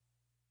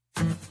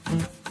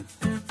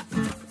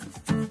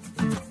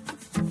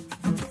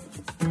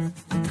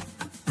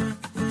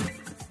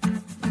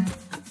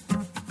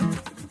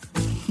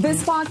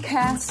This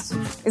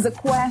podcast is a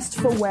quest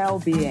for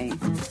well-being,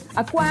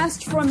 a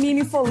quest for a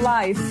meaningful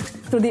life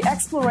through the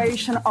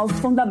exploration of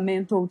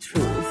fundamental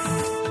truth.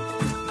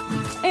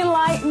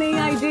 Enlightening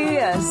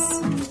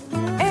ideas,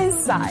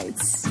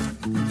 insights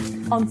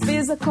on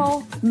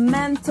physical,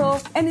 mental,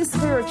 and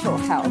spiritual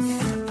health.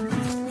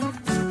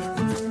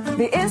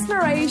 The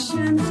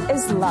inspiration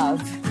is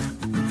love.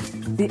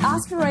 The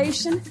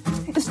aspiration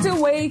is to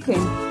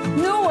awaken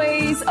new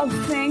ways of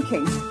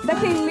thinking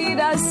that can lead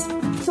us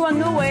to a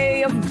new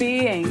way of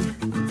being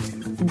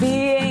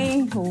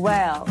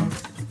well.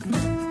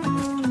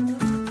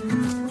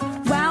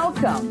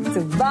 Welcome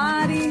to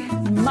Body,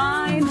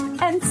 Mind,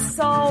 and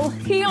Soul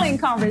Healing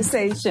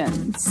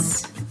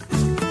Conversations.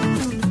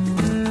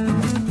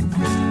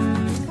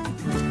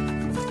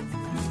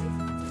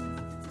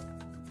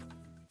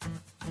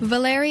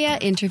 Valeria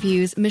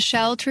interviews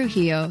Michelle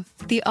Trujillo,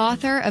 the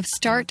author of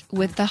Start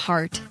with the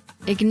Heart,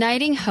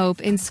 Igniting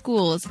Hope in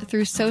Schools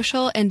Through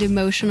Social and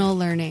Emotional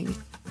Learning.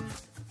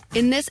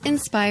 In this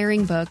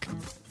inspiring book,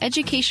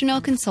 educational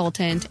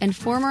consultant and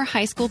former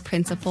high school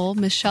principal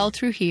Michelle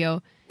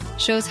Trujillo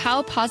shows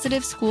how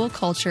positive school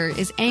culture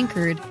is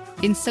anchored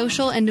in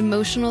social and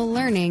emotional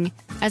learning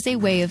as a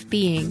way of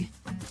being.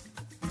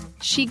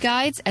 She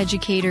guides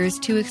educators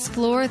to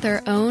explore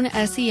their own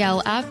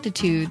SEL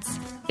aptitudes,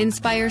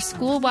 inspire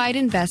school-wide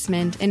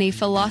investment in a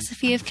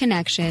philosophy of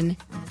connection,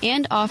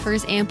 and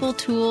offers ample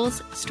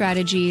tools,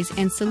 strategies,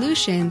 and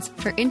solutions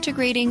for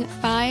integrating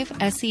 5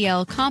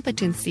 SEL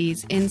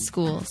competencies in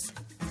schools.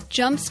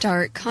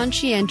 Jumpstart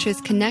conscientious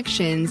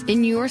connections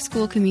in your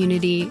school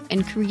community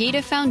and create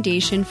a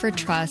foundation for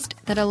trust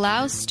that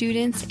allows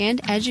students and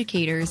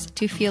educators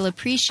to feel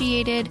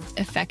appreciated,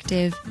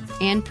 effective,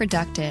 and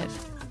productive.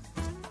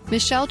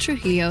 Michelle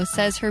Trujillo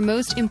says her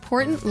most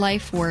important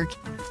life work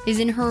is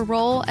in her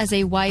role as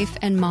a wife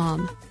and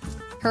mom.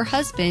 Her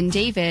husband,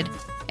 David,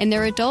 and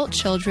their adult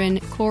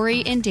children,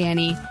 Corey and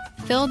Danny,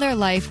 fill their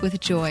life with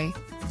joy.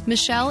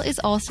 Michelle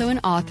is also an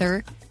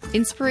author,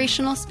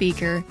 inspirational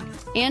speaker,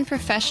 and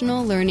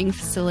professional learning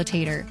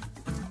facilitator.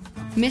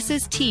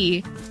 Mrs.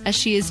 T, as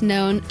she is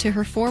known to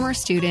her former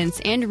students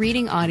and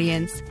reading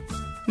audience,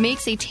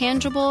 makes a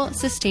tangible,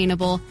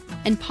 sustainable,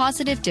 and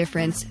positive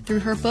difference through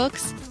her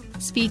books,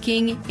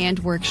 speaking, and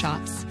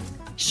workshops.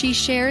 She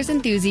shares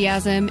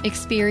enthusiasm,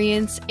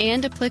 experience,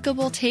 and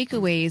applicable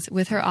takeaways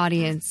with her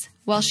audience,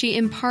 while she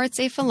imparts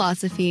a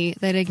philosophy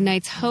that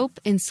ignites hope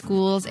in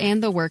schools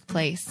and the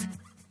workplace.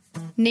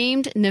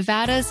 Named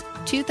Nevada's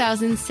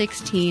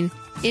 2016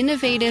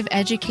 Innovative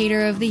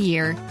Educator of the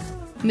Year,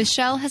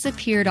 Michelle has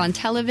appeared on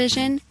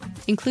television,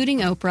 including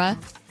Oprah,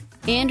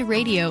 and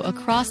radio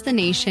across the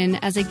nation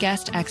as a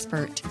guest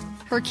expert.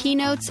 Her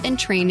keynotes and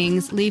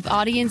trainings leave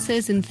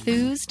audiences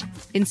enthused,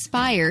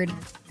 inspired,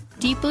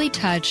 deeply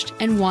touched,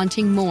 and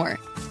wanting more.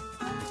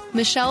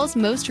 Michelle's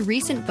most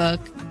recent book,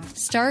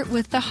 Start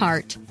with the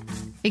Heart,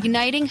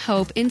 Igniting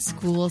Hope in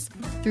Schools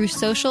Through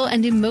Social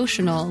and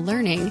Emotional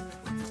Learning,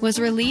 was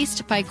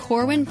released by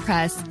Corwin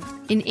Press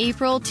in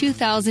April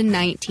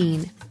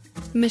 2019.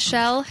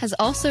 Michelle has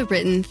also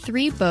written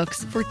 3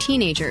 books for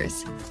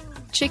teenagers.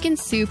 Chicken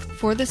Soup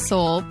for the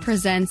Soul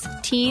presents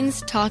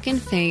Teens Talkin'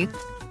 Faith,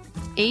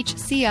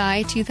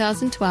 HCI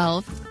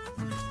 2012,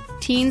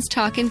 Teens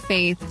Talkin'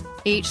 Faith,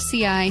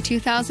 HCI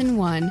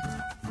 2001,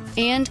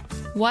 and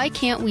Why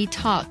Can't We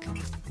Talk?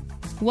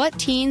 What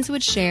Teens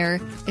Would Share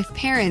If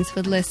Parents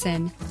Would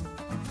Listen,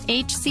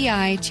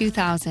 HCI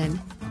 2000.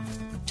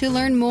 To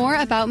learn more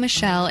about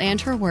Michelle and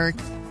her work,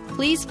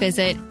 please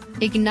visit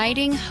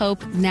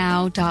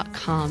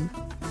ignitinghopenow.com.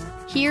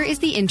 Here is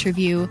the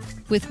interview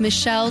with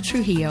Michelle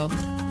Trujillo.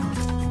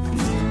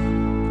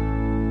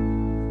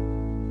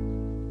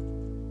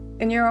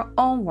 In your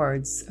own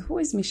words, who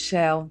is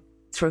Michelle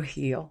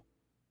Trujillo?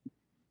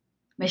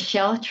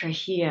 Michelle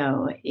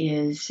Trujillo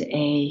is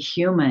a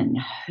human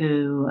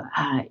who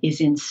is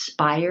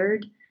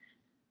inspired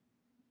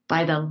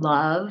by the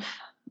love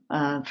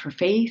of her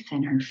faith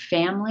and her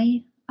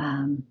family.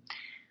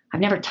 I've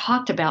never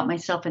talked about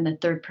myself in the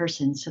third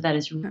person, so that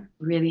is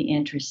really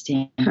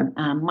interesting.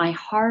 My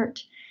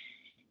heart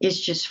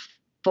is just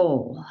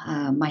full.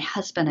 My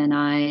husband and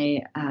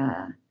I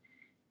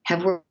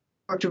have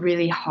worked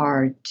really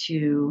hard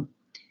to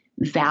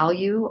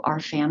value our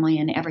family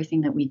and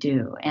everything that we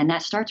do. And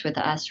that starts with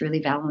us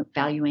really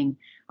valuing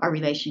our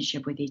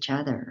relationship with each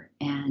other.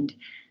 And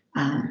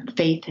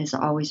faith has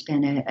always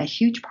been a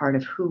huge part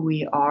of who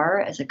we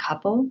are as a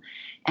couple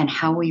and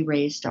how we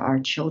raised our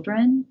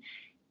children.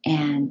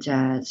 And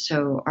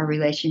so our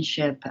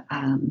relationship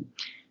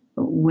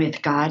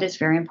with God is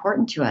very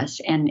important to us.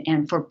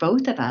 And for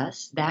both of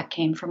us, that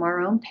came from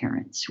our own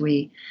parents.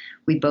 We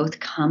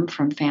both come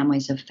from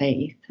families of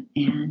faith.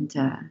 And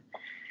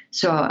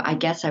so I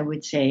guess I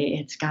would say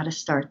it's got to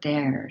start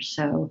there.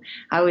 So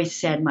I always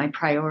said my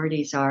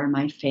priorities are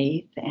my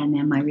faith and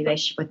then my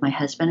relationship with my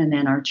husband and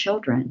then our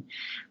children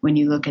when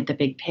you look at the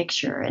big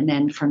picture. And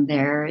then from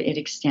there, it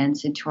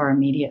extends into our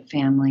immediate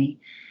family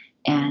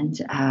and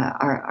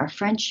our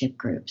friendship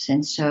groups.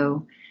 And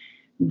so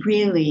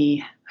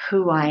really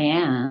who I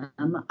am,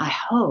 I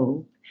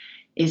hope,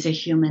 is a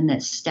human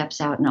that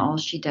steps out in all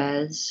she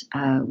does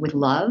with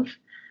love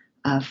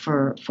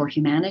for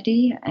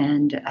humanity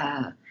and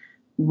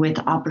with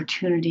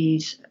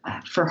opportunities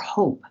for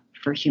hope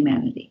for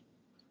humanity.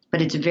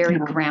 But it's very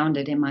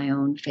grounded in my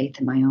own faith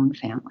and my own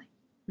family.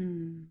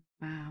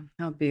 Wow,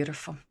 how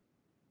beautiful.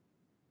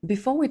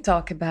 Before we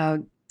talk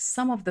about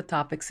some of the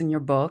topics in your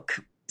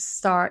book,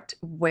 Start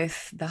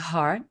with the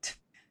Heart,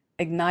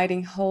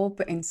 Igniting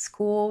Hope in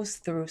Schools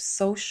Through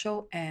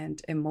Social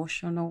and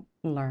Emotional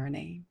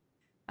Learning.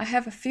 I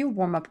have a few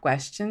warm-up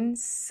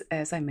questions,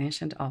 as I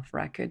mentioned off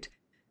record.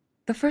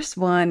 The first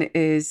one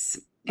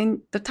is,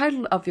 in the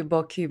title of your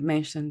book, you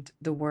mentioned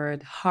the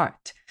word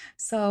heart.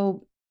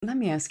 So let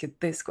me ask you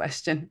this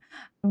question.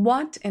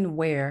 What and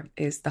where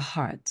is the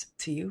heart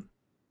to you?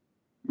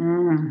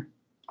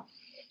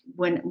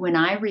 When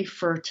I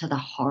refer to the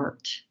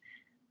heart,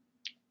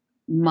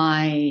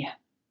 my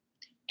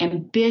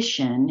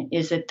ambition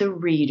is that the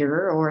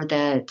reader or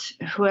that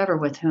whoever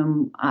with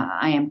whom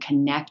I am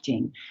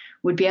connecting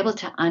would be able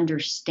to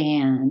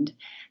understand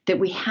that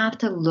we have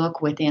to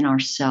look within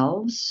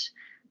ourselves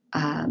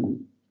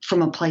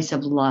from a place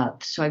of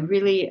love. So I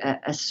really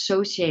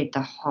associate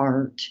the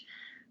heart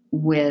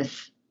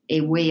with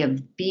a way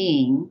of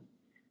being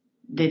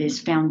that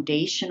is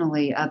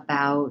foundationally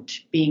about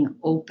being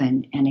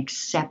open and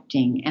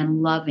accepting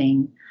and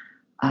loving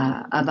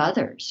of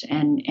others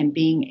and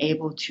being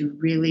able to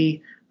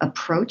really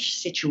approach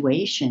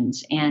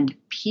situations and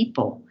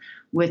people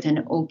with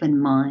an open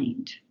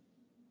mind.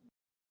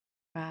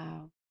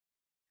 Wow.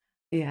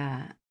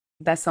 Yeah,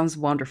 that sounds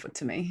wonderful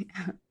to me.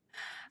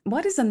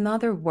 What is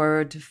another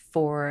word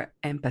for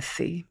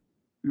empathy?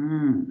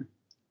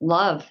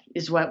 Love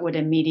is what would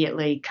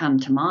immediately come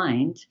to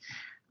mind.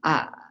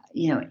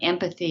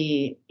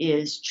 Empathy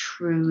is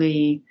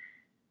truly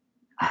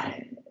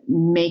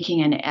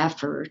making an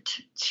effort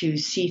to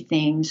see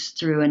things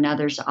through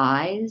another's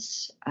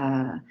eyes,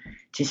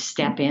 to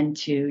step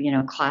into,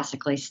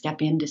 classically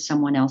step into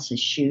someone else's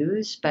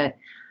shoes. But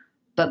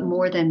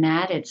more than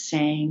that, it's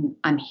saying,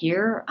 I'm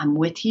here, I'm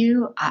with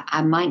you.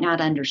 I might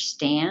not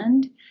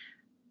understand,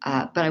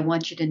 but I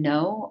want you to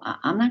know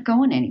I'm not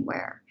going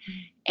anywhere.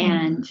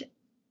 Mm-hmm.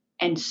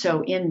 And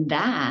so in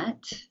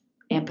that,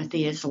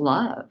 empathy is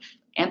love.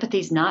 Empathy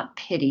is not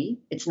pity.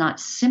 It's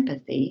not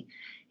sympathy.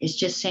 It's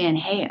just saying,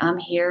 hey, I'm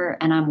here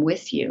and I'm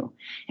with you.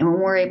 And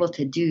when we're able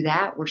to do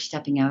that, we're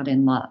stepping out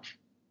in love.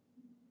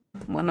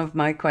 One of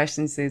my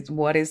questions is,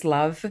 what is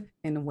love?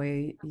 In a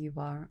way, you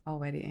are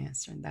already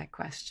answering that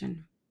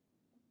question.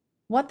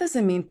 What does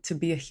it mean to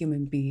be a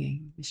human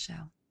being,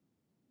 Michelle?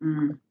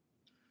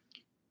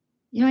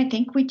 I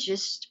think we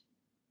just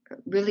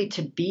really,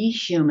 to be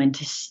human,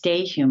 to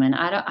stay human.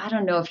 I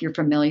don't know if you're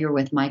familiar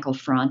with Michael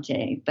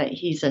Franti, but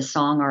he's a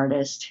song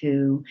artist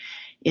who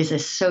is a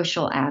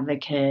social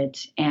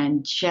advocate,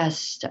 and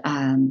just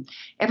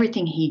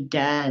everything he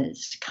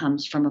does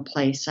comes from a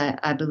place,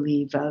 I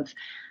believe, of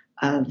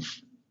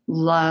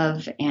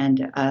love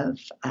and of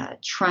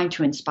trying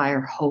to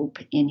inspire hope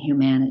in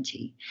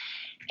humanity.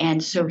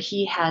 And so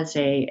he has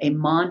a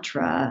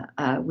mantra,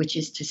 which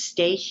is to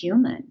stay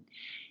human.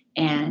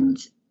 And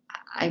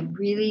I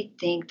really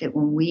think that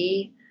when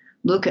we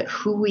look at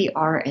who we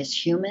are as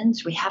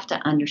humans, we have to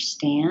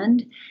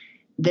understand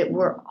that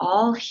we're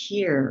all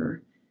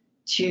here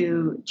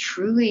to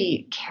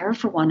truly care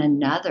for one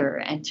another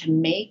and to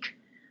make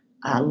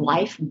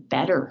life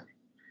better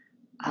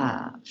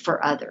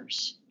for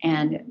others.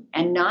 And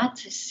not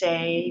to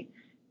say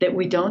that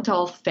we don't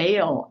all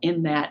fail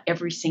in that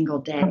every single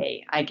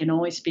day. I can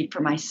only speak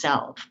for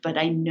myself, but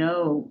I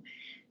know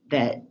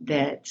that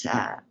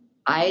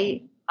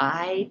I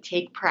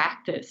take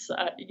practice,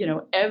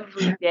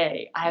 every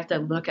day I have to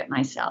look at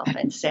myself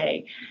and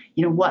say,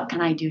 what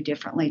can I do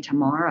differently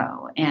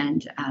tomorrow?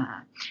 And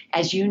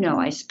as you know,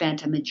 I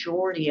spent a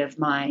majority of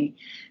my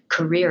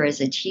career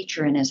as a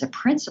teacher and as a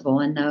principal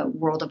in the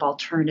world of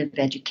alternative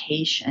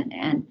education.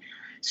 And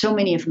so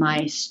many of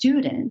my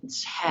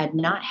students had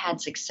not had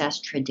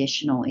success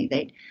traditionally.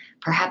 They'd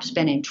perhaps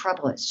been in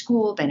trouble at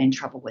school, been in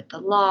trouble with the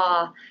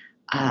law,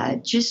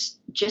 just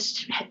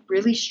had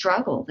really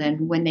struggled.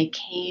 And when they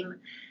came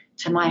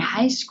to my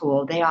high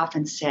school, they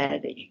often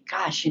said,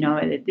 gosh,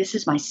 this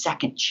is my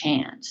second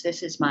chance.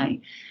 This is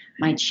my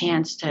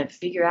chance to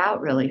figure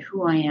out really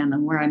who I am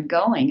and where I'm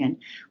going. And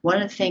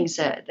one of the things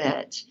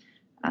that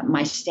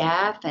my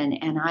staff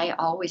and I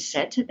always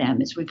said to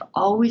them is, we've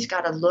always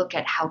got to look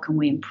at how can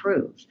we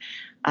improve.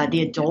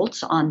 The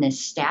adults on this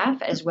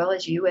staff, as well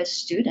as you as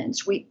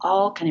students, we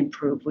all can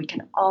improve. We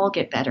can all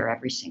get better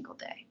every single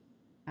day.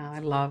 I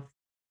love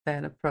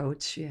that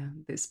approach,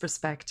 this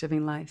perspective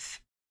in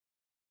life.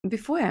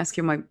 Before I ask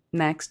you my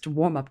next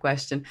warm-up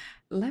question,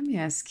 let me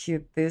ask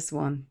you this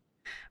one.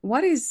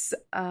 What is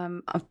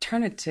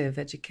alternative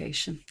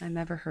education? I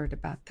never heard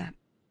about that.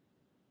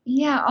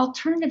 Yeah,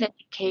 alternative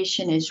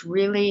education is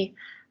really,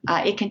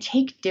 it can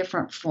take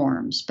different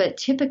forms, but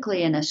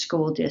typically in a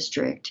school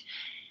district,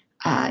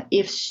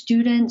 if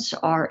students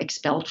are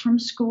expelled from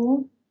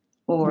school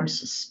or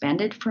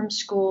suspended from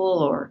school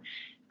or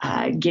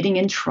getting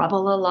in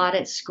trouble a lot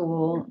at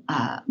school.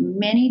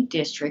 Many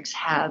districts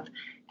have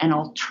an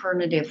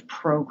alternative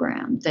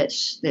program that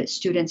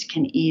students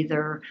can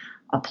either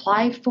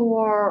apply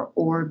for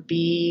or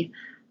be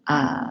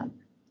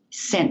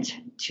sent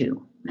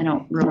to. I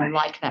don't really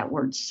like that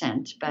word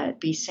sent,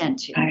 but be sent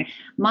to. Right.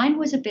 Mine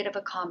was a bit of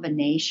a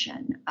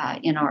combination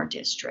in our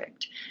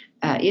district.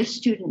 If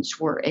students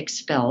were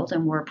expelled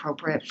and were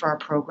appropriate for our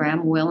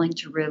program, willing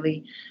to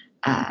really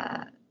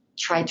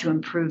try to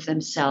improve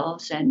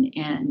themselves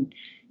and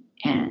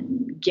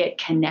get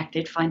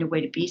connected, find a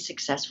way to be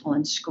successful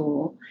in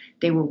school,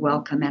 they were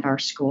welcome at our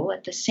school.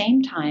 At the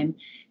same time,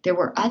 there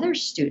were other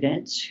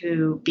students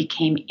who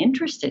became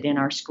interested in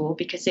our school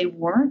because they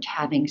weren't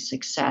having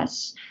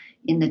success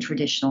in the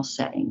traditional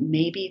setting.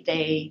 Maybe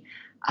they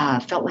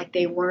felt like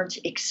they weren't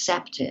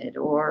accepted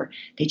or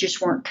they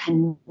just weren't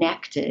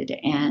connected.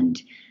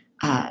 And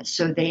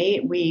so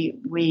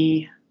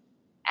we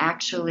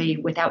actually,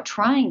 without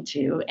trying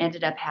to,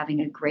 ended up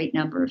having a great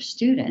number of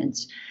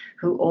students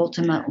who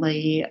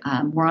ultimately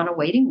were on a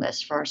waiting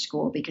list for our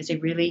school because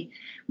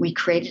we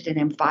created an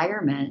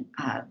environment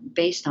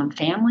based on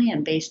family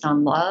and based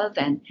on love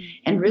and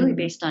really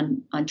based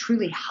on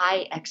truly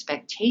high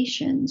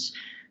expectations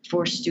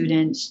for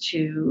students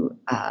to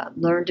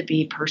learn to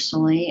be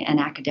personally and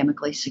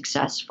academically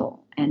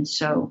successful. And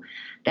so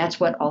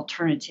that's what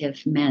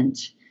alternative meant,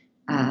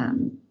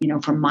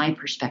 from my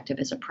perspective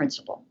as a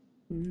principal.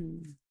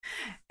 Mm.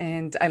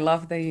 And I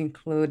love that you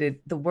included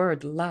the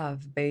word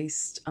love,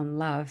 based on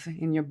love.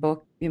 In your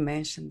book, you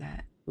mentioned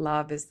that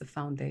love is the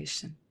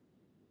foundation.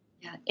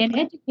 Yeah. In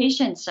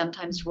education,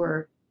 sometimes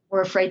we're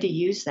afraid to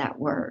use that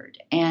word.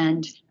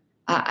 And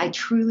I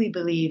truly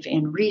believe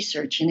in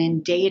research and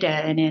in data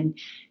and in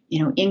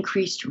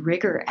increased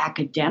rigor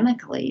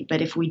academically.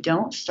 But if we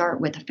don't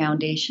start with a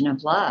foundation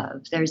of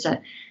love, there's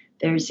a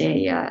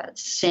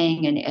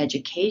saying in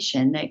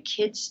education that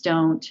kids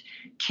don't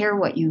care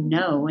what you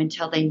know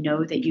until they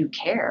know that you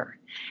care.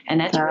 And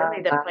that's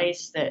really the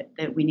place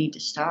that we need to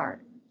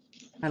start.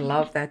 I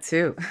love that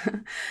too.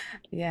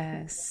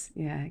 Yes.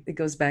 Yeah. It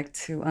goes back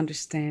to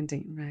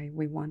understanding, right?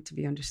 We want to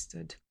be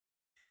understood.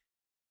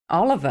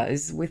 All of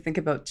us, we think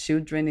about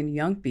children and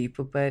young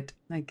people, but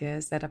I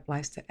guess that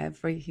applies to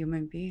every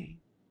human being.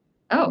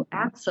 Oh,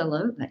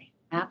 absolutely.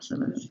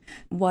 Absolutely.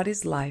 What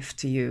is life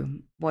to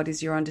you? What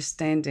is your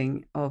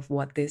understanding of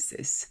what this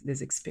is,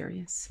 this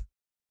experience?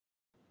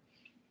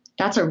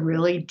 That's a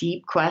really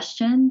deep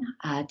question.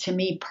 To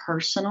me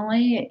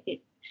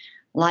personally,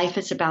 life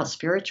is about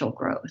spiritual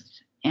growth.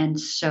 And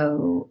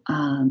so,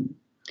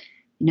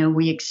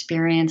 we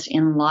experience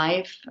in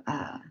life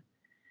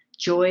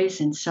joys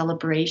and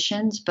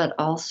celebrations, but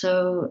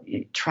also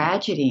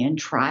tragedy and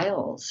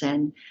trials.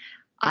 And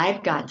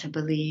I've got to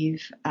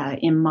believe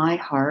in my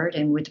heart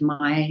and with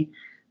my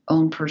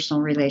own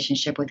personal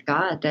relationship with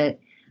God that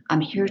I'm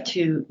here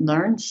to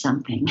learn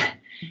something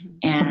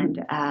and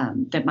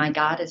that my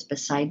God is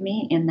beside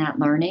me in that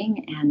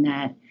learning and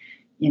that,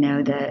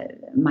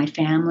 my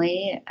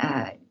family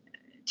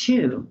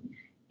too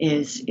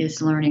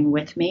is learning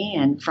with me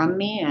and from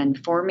me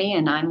and for me,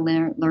 and I'm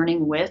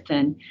learning with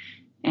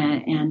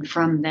and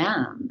from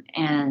them.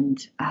 And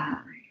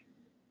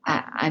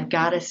I've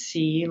got to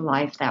see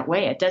life that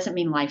way. It doesn't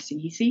mean life's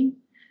easy,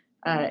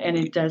 and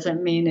it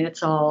doesn't mean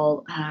it's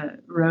all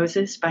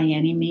roses by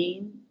any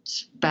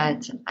means,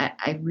 but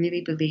I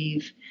really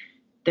believe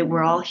that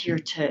we're all here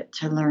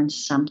to learn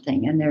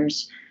something, and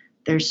there's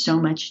so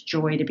much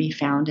joy to be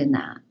found in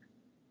that.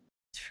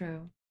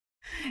 True.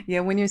 Yeah,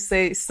 when you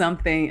say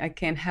something, I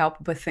can't help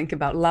but think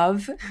about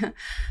love.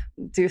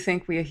 Do you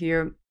think we are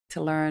here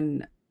to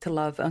learn to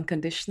love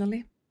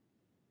unconditionally?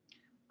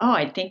 Oh,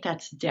 I think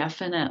that's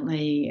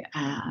definitely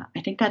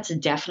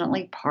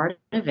part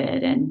of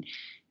it. And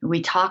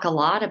we talk a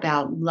lot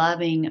about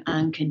loving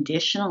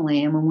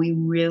unconditionally. And when we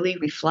really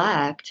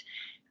reflect,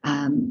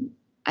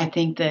 I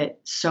think that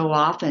so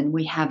often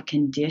we have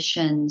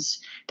conditions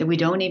that we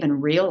don't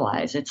even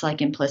realize. It's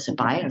like implicit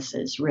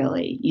biases,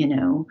 really,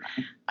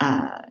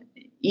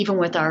 even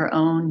with our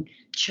own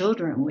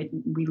children,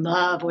 we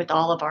love with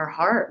all of our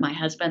heart. My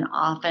husband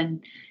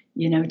often,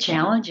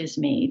 challenges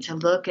me to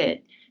look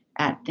at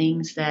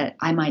things that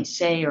I might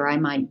say or I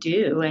might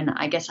do. And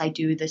I guess I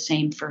do the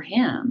same for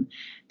him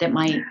that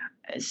might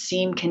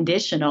seem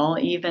conditional,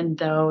 even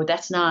though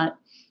that's not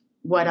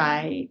what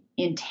I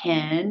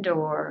intend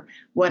or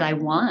what I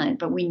want.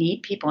 But we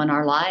need people in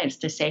our lives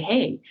to say,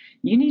 hey,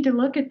 you need to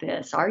look at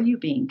this. Are you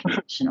being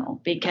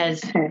conditional?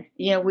 Because,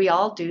 we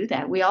all do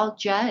that. We all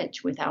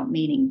judge without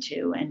meaning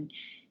to.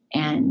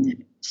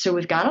 And so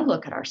we've got to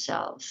look at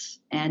ourselves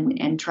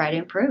and try to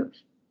improve.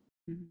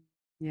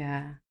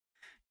 Yeah.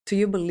 Do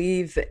you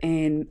believe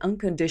in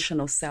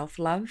unconditional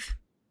self-love?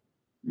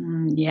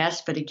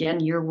 Yes, but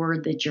again, your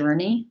word, the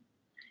journey,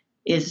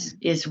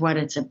 is what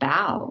it's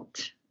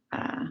about.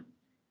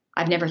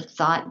 I've never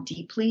thought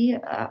deeply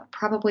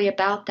probably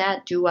about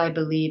that. Do I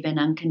believe in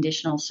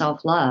unconditional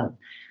self-love?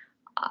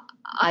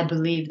 I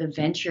believe the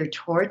venture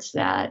towards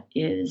that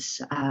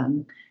is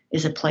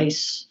a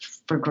place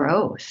for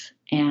growth.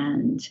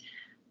 And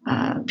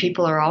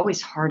people are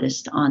always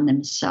hardest on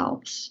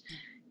themselves.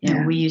 You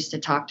know, we used to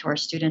talk to our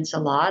students a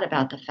lot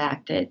about the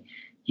fact that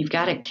you've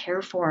got to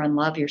care for and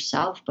love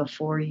yourself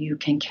before you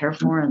can care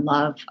for and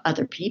love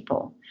other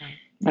people.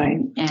 Right.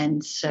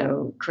 And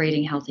so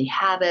creating healthy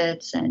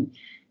habits and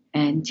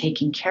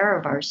taking care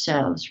of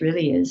ourselves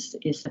really is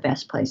the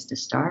best place to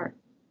start.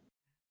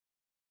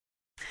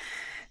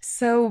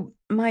 So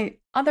my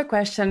other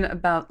question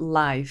about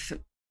life,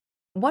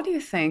 what do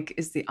you think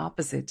is the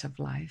opposite of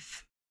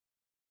life?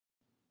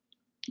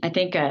 I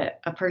think a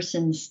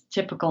person's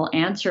typical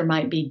answer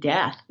might be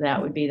death.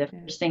 That would be the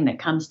first thing that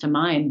comes to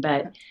mind.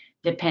 But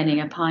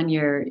depending upon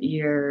your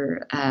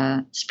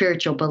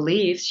spiritual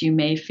beliefs, you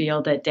may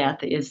feel that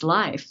death is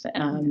life,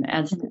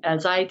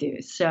 as I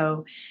do.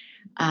 So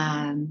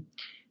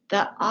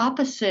the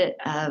opposite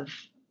of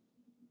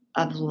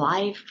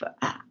life,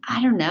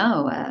 I don't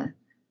know.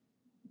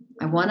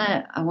 I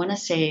wanna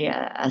say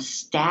a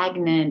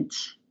stagnant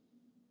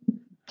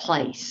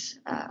place.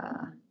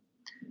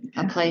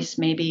 A place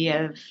maybe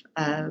of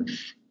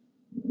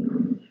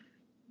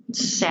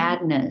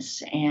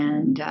sadness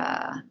and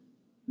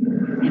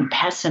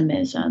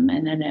pessimism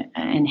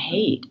and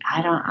hate.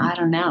 I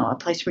don't know. A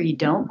place where you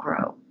don't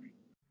grow.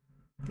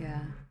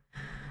 Yeah,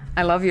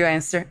 I love your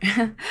answer.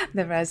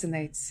 That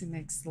resonates. It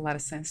makes a lot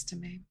of sense to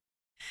me.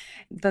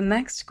 The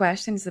next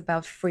question is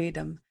about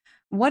freedom.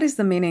 What is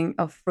the meaning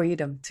of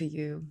freedom to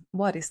you?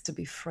 What is to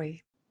be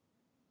free?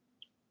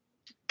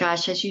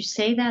 Gosh, as you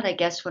say that, I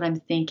guess what I'm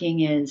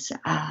thinking is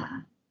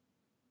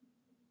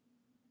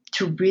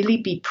to really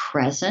be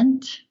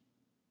present.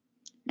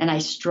 And I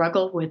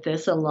struggle with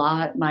this a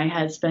lot. My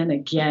husband,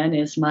 again,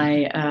 is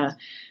my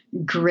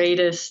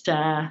greatest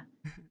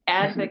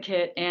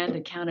advocate and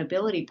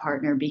accountability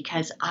partner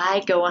because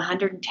I go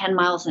 110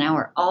 miles an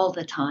hour all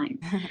the time.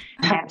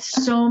 I have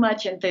so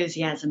much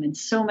enthusiasm and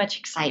so much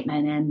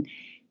excitement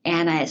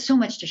and I have so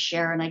much to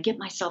share, and I get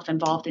myself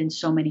involved in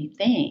so many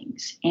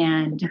things.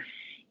 And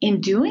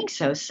in doing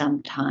so,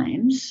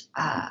 sometimes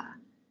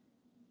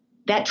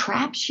that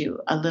traps you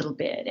a little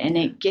bit, and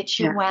it gets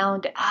you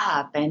wound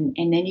up, and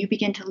then you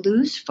begin to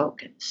lose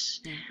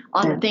focus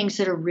on the things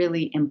that are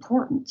really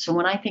important. So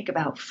when I think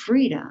about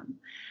freedom,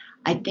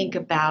 I think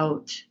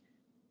about,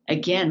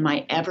 again,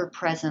 my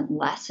ever-present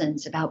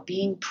lessons about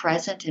being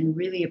present and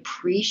really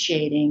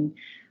appreciating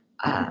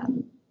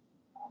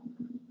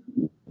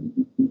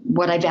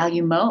what I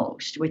value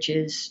most, which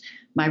is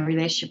my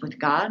relationship with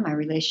God, my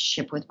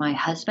relationship with my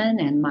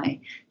husband and my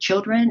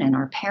children and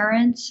our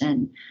parents.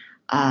 And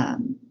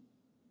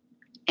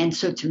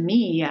so to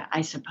me,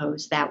 I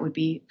suppose that would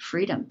be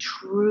freedom,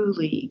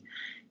 truly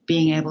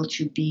being able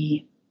to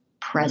be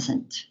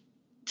present,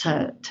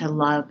 to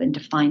love and to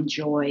find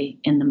joy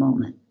in the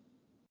moment.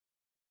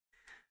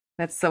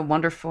 That's a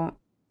wonderful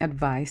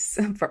advice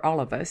for all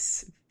of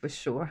us, for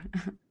sure.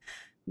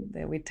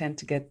 That we tend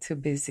to get too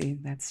busy.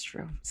 That's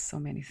true. So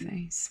many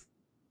things.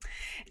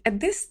 At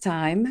this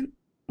time,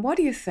 what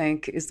do you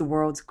think is the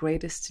world's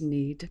greatest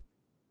need?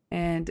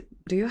 And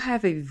do you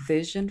have a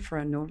vision for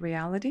a new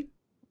reality?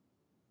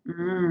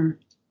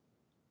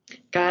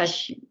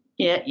 Gosh,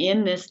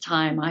 in this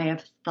time, I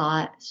have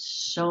thought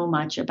so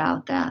much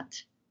about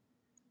that.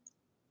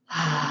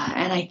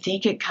 And I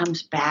think it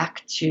comes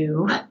back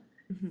to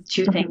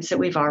two things that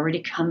we've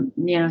already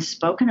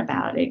spoken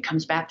about. It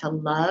comes back to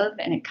love,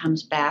 and it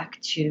comes back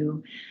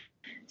to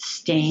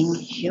staying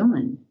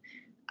human.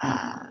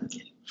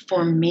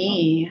 For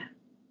me,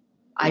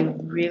 I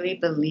really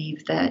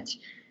believe that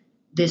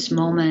this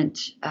moment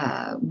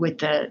with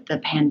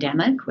the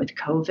pandemic, with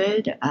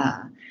COVID,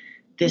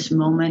 this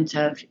moment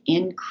of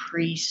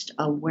increased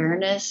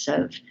awareness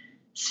of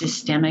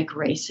systemic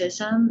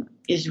racism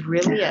is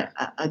really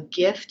a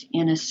gift,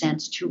 in a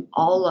sense, to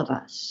all of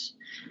us.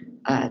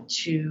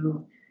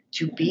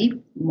 To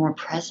be more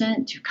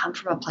present, to come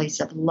from a place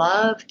of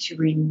love, to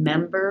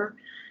remember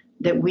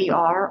that we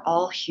are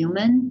all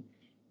human,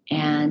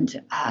 and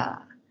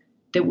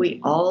that we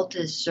all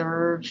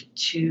deserve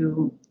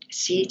to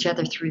see each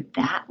other through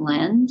that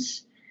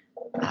lens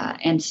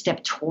and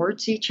step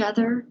towards each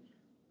other,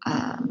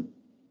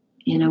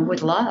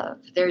 with love.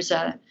 There's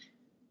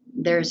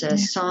a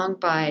song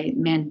by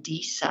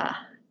Mandisa,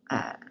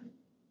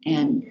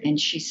 and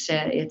she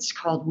said it's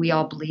called "We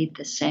All Bleed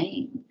the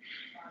Same."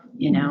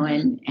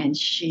 And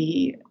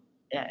she,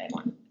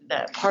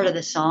 the part of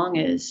the song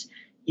is,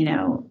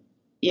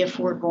 if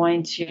we're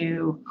going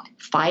to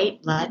fight,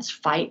 let's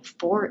fight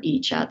for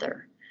each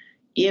other.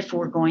 If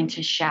we're going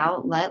to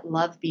shout, let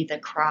love be the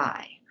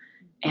cry.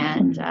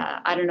 And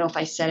I don't know if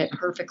I said it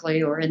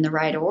perfectly or in the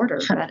right order,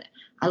 but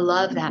I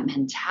love that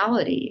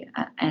mentality.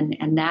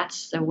 And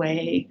that's the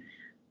way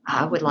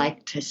I would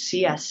like to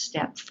see us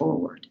step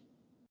forward.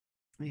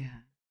 Yeah.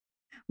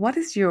 What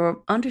is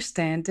your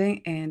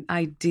understanding and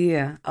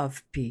idea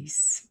of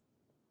peace?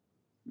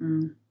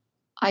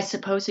 I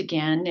suppose,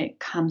 again, it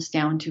comes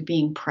down to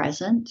being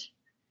present,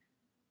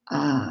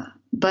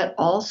 but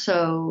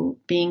also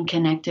being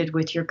connected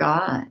with your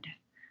God.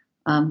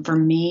 For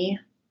me,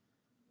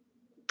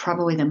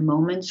 probably the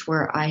moments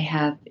where I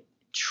have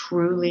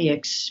truly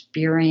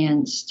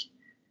experienced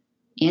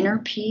inner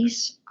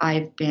peace,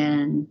 I've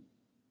been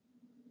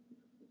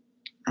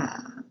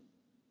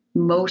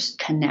most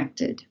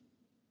connected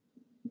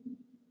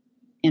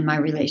in my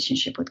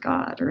relationship with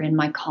God, or in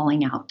my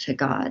calling out to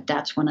God.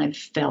 That's when I've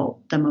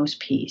felt the most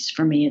peace.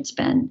 For me, it's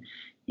been,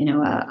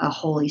 a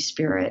Holy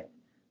Spirit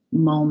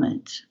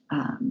moment.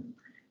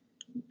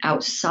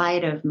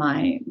 Outside of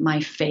my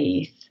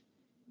faith,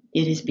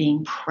 it is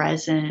being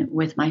present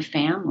with my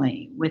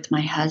family, with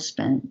my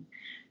husband,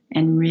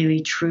 and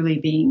really truly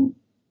being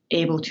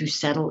able to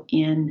settle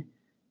in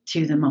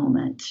to the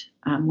moment,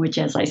 which,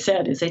 as I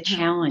said, is a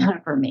challenge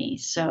for me.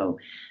 So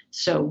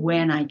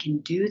when I can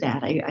do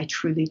that, I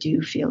truly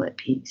do feel at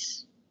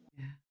peace.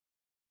 Yeah.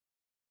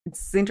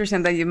 It's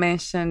interesting that you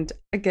mentioned,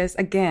 I guess,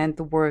 again,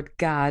 the word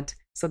God.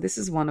 So this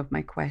is one of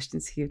my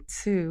questions here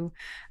too.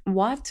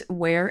 What,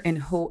 where, and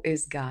who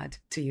is God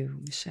to you,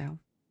 Michelle?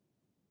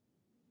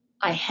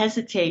 I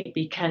hesitate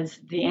because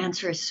the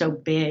answer is so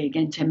big,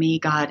 and to me,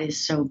 God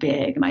is so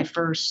big. My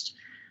first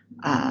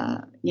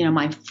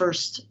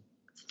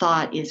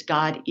thought is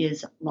God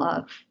is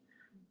love.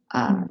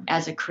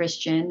 As a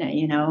Christian,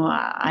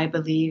 I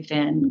believe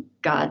in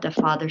God, the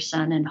Father,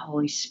 Son, and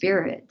Holy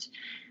Spirit.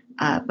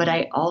 But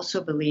I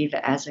also believe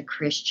as a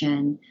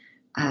Christian,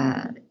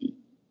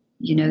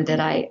 that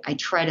I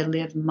try to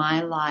live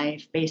my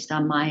life based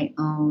on my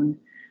own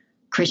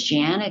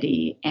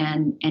Christianity.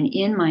 And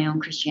in my own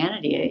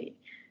Christianity,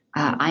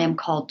 I am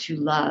called to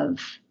love.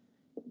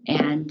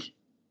 And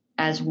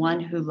as one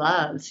who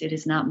loves, it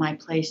is not my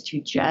place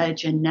to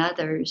judge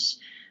another's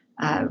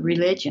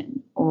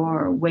religion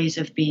or ways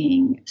of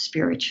being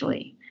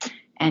spiritually.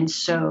 And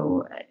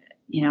so,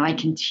 I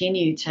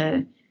continue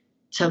to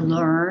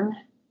learn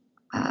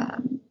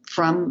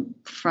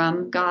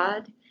from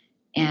God,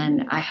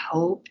 and I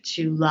hope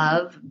to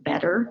love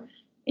better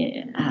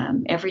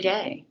every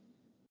day.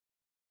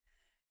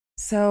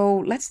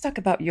 So let's talk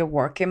about your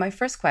work. And my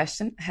first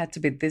question had to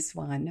be this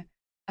one.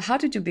 How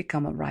did you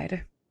become a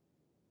writer?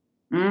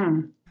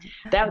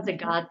 That was a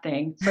God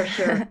thing, for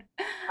sure.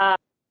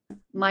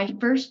 My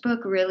first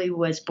book really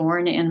was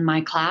born in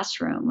my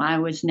classroom. I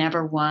was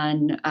never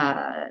one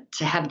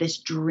to have this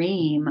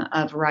dream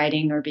of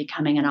writing or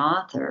becoming an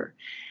author.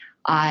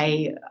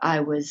 I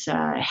was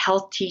a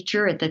health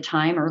teacher at the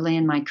time, early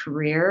in my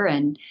career,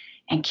 and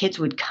kids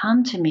would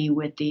come to me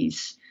with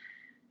these,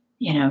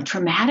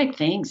 traumatic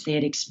things they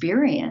had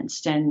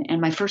experienced. And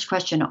my first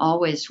question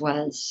always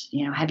was,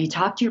 have you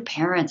talked to your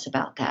parents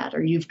about that?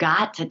 Or you've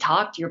got to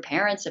talk to your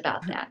parents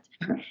about that.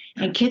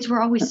 And kids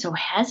were always so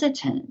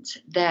hesitant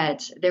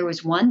that there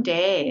was one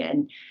day,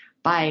 and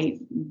by,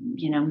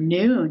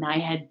 noon, I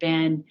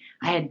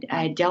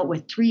had dealt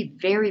with 3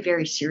 very,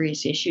 very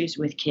serious issues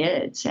with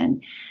kids.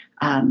 And,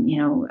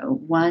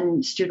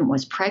 one student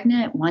was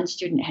pregnant, one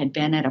student had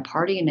been at a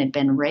party and had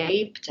been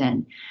raped,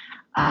 and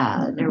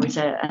there was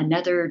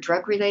another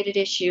drug-related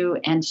issue.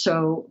 And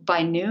so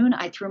by noon,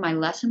 I threw my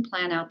lesson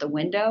plan out the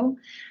window.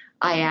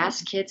 I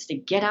asked kids to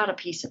get out a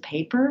piece of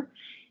paper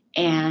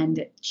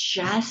and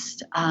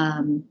just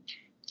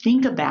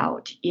think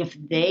about if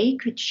they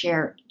could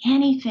share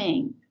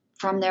anything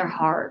from their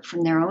heart,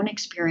 from their own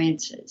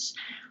experiences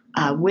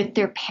with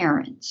their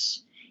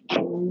parents,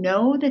 and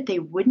know that they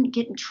wouldn't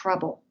get in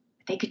trouble.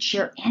 If they could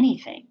share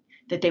anything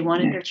that they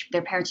wanted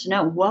their parents to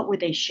know, what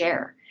would they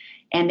share?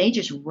 And they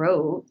just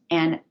wrote,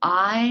 and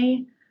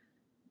I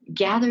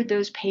gathered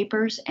those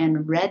papers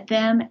and read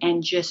them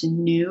and just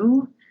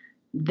knew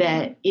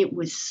that it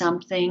was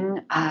something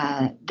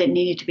that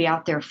needed to be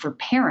out there for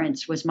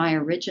parents, was my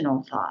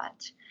original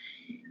thought.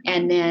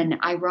 And then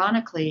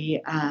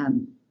ironically,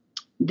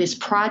 this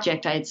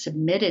project, I had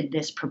submitted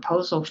this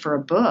proposal for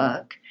a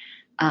book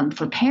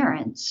for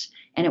parents,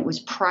 and it was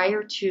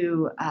prior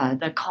to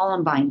the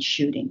Columbine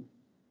shooting.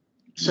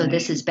 So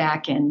this is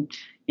back in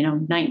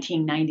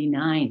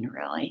 1999,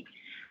 really.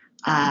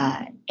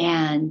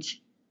 And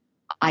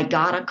I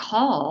got a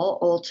call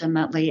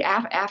ultimately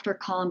after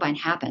Columbine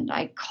happened.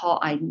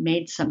 I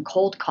made some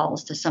cold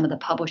calls to some of the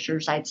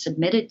publishers I'd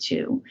submitted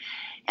to,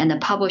 and the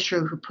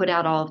publisher who put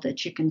out all of the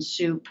Chicken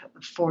Soup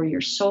for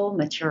Your Soul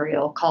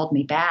material called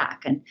me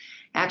back. An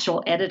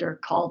actual editor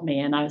called me,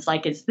 and I was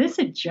like, "Is this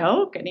a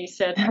joke?" And he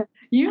said,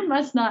 "You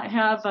must not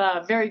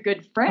have very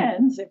good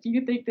friends if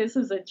you think this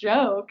is a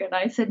joke." And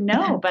I said,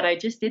 "No, but I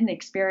just didn't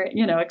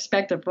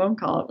expect a phone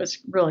call." It was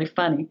really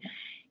funny.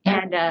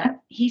 And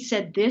he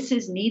said, "This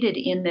is needed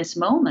in this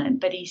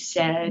moment." But he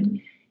said,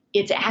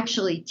 "It's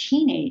actually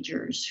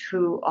teenagers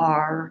who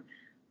are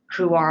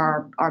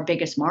our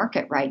biggest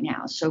market right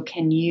now. So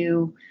can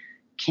you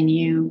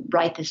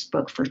write this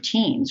book for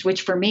teens?"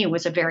 Which for me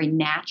was a very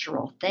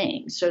natural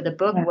thing. So the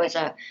book was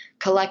a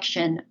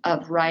collection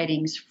of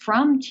writings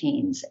from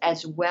teens,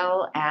 as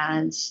well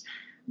as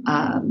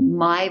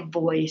my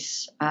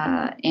voice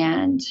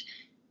and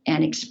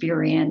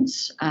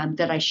experience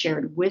that I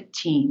shared with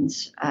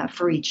teens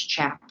for each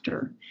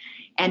chapter.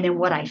 And then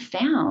what I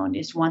found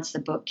is once the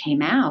book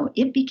came out,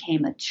 it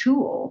became a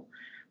tool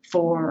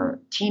for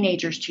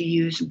teenagers to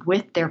use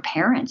with their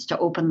parents to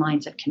open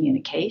lines of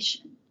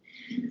communication.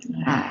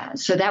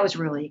 So that was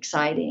really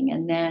exciting.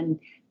 And then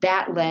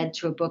that led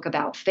to a book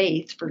about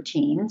faith for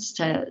teens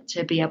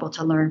to be able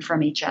to learn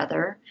from each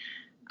other.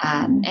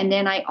 And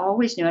then I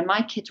always knew, and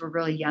my kids were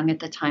really young at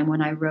the time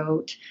when I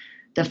wrote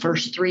the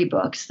first 3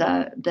 books.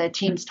 The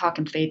Teens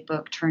Talking Faith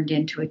book turned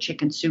into a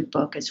Chicken Soup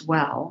book as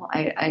well.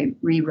 I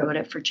rewrote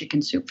it for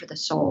Chicken Soup for the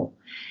Soul.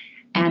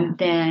 And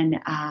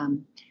then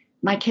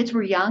my kids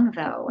were young,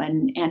 though,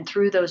 and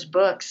through those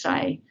books,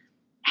 I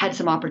had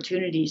some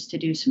opportunities to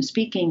do some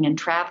speaking and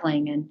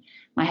traveling. And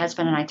my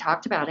husband and I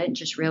talked about it and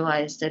just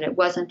realized that it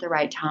wasn't the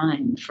right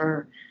time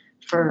for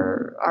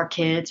our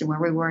kids and where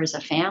we were as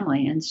a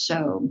family. And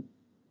so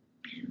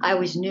I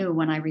always knew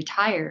when I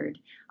retired,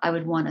 I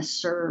would want to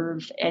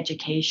serve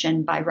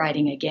education by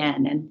writing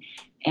again.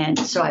 And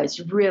so I was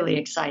really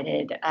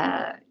excited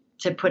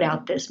to put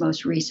out this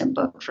most recent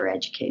book for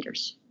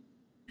educators.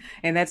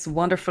 And that's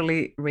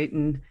wonderfully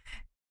written.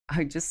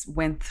 I just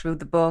went through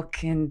the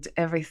book and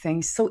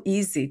everything's so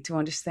easy to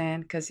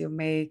understand because you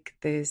make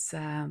these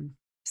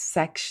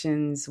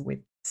sections with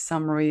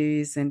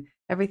summaries and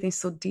everything's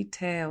so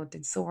detailed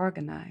and so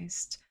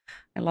organized.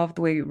 I love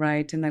the way you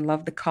write, and I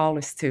love the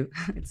colors too.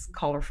 It's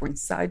colorful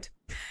inside.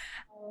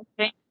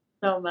 Thank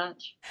you so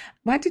much.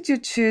 Why did you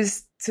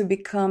choose to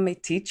become a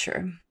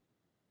teacher?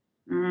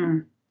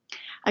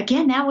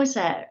 Again, that was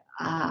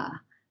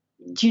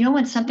do you know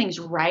when something's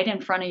right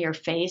in front of your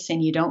face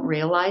and you don't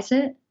realize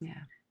it? Yeah.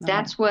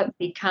 That's what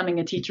becoming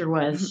a teacher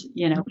was,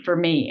 for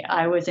me.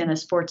 I was in a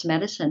sports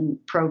medicine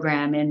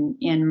program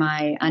in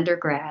my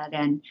undergrad,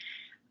 and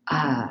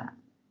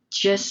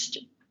just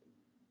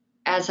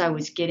as I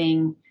was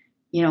getting,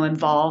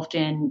 involved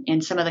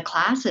in some of the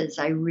classes,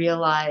 I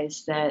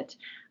realized that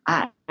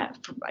I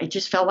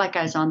just felt like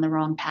I was on the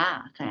wrong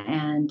path.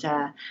 And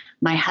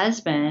my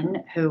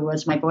husband, who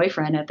was my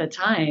boyfriend at the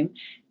time,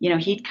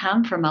 he'd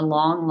come from a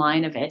long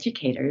line of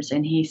educators,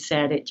 and he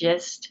said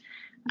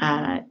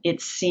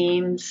it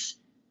seems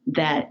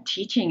that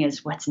teaching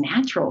is what's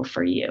natural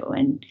for you.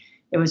 And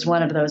it was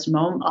one of those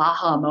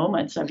aha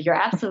moments of, you're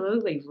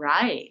absolutely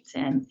right.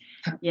 And,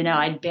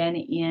 I'd been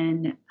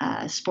in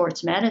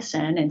sports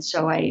medicine. And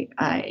so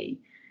I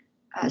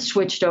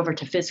switched over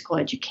to physical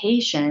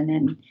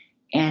education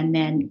and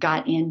then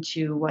got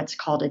into what's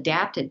called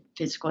adapted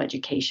physical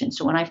education.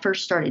 So when I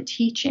first started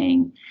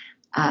teaching,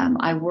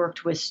 I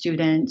worked with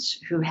students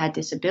who had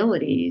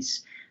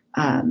disabilities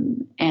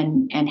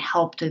and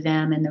helped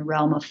them in the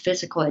realm of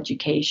physical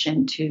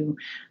education to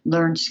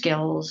learn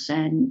skills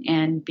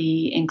and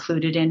be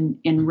included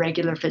in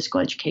regular physical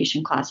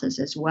education classes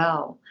as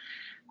well.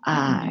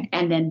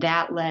 And then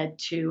that led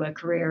to a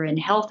career in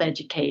health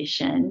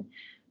education,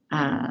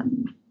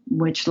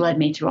 which led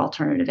me to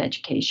alternative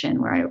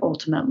education, where I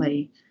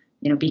ultimately,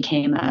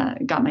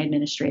 got my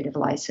administrative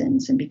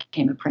license and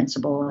became a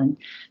principal. And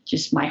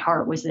just my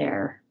heart was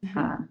there,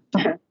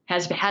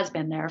 has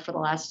been there for the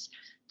last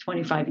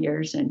 25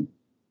 years and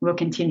will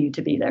continue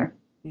to be there.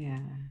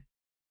 Yeah.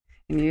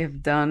 And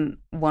you've done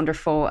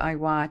wonderful. I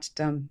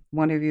watched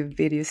one of your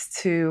videos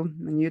too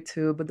on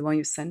YouTube, the one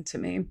you sent to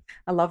me.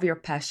 I love your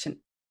passion.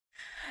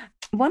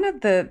 One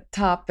of the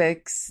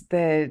topics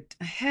that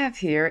I have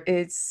here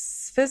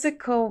is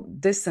physical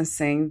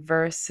distancing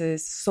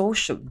versus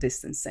social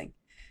distancing.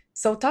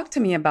 So talk to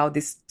me about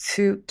these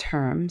 2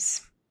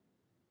 terms.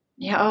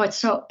 Yeah.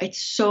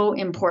 It's so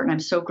important. I'm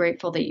so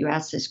grateful that you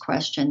asked this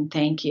question.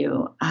 Thank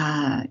you.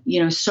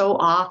 So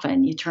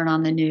often you turn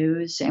on the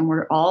news and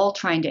we're all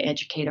trying to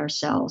educate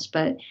ourselves,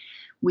 but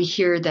we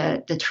hear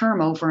the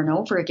term over and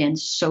over again,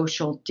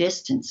 social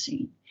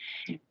distancing.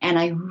 And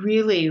I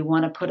really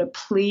want to put a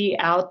plea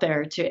out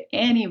there to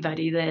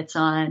anybody that's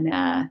on,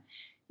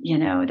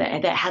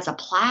 that has a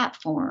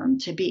platform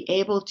to be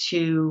able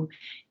to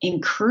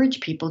encourage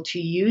people to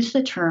use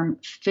the term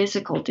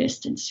physical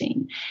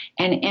distancing.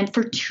 And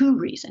for 2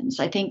 reasons.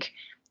 I think,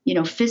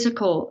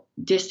 physical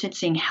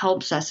distancing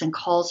helps us and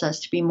calls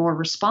us to be more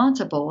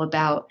responsible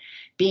about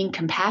being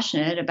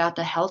compassionate about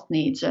the health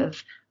needs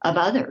of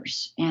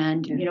others.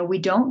 And, we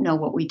don't know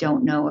what we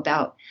don't know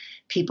about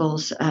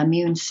people's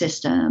immune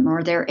system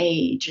or their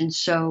age. And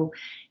so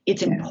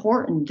it's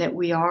important that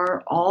we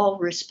are all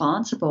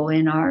responsible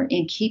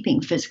in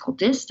keeping physical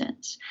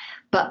distance,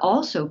 but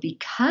also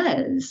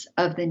because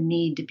of the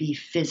need to be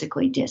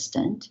physically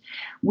distant,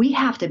 we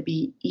have to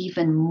be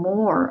even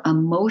more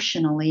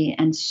emotionally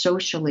and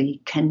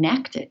socially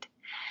connected.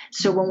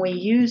 So when we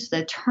use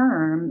the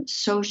term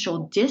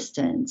social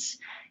distance,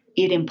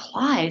 it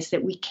implies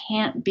that we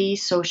can't be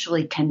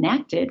socially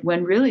connected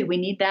when really we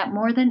need that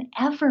more than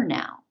ever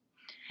now.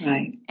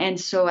 Right. And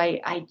so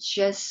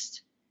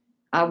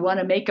I want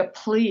to make a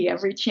plea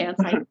every chance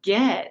I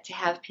get to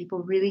have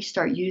people really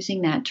start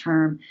using that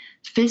term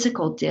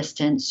physical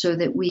distance so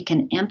that we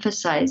can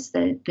emphasize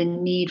the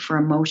need for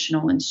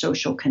emotional and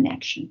social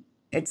connection.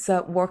 It's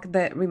a work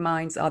that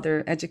reminds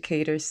other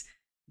educators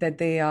that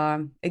they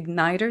are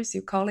igniters,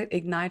 you call it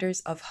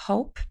igniters of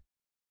hope.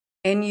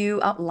 And you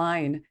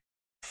outline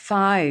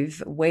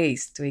 5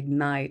 ways to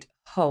ignite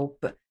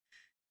hope.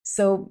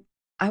 So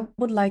I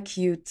would like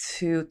you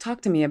to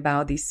talk to me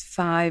about these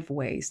 5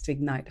 ways to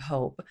ignite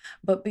hope.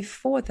 But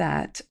before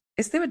that,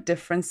 Is there a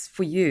difference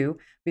for you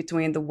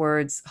between the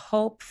words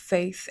hope,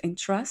 faith, and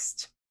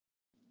trust?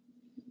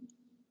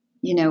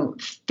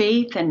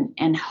 Faith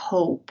and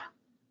hope,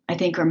 I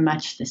think, are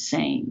much the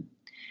same.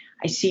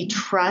 I see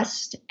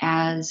trust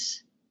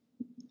as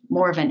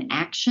more of an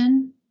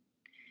action,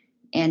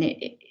 and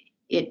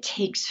it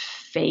takes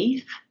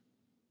faith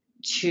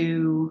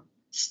to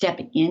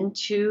step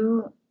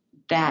into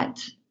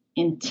that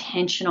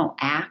intentional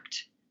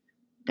act,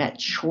 that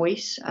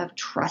choice of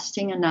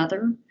trusting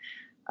another,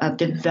 of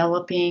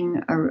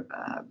developing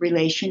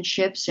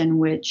relationships in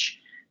which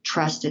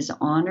trust is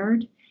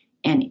honored.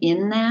 And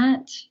in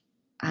that,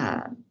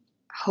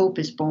 hope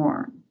is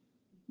born,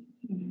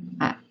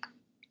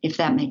 if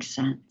that makes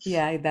sense.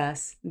 Yeah, it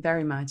does.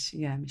 Very much.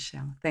 Yeah,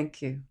 Michelle.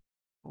 Thank you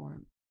for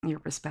your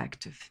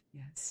perspective.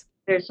 Yes.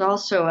 There's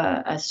also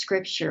a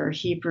scripture,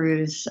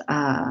 Hebrews,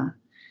 I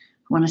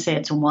want to say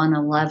it's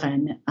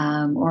 1:11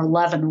 or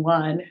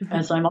 11:1,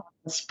 as I'm on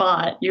the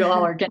spot. You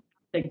all are going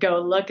to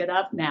go look it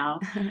up now.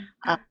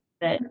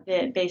 That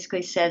it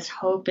basically says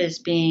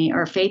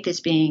faith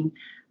is being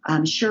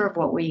sure of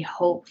what we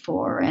hope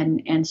for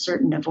and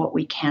certain of what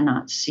we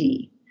cannot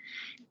see.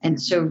 And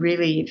so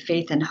really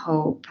faith and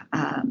hope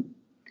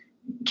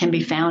can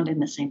be found in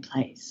the same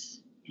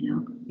place,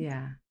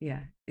 Yeah,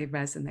 it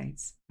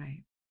resonates,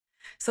 right?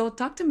 So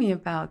talk to me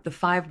about the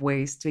 5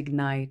 ways to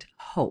ignite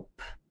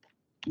hope.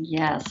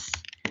 Yes.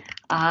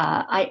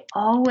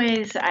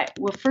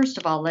 First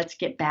of all, let's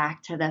get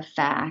back to the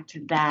fact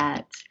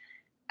that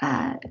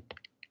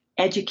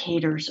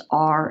educators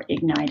are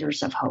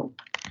igniters of hope.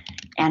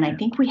 And I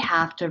think we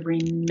have to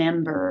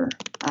remember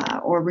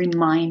or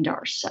remind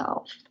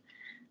ourselves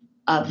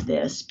of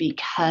this,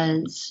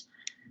 because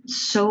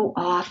so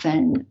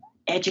often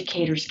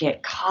educators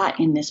get caught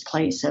in this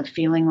place of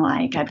feeling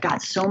like I've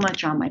got so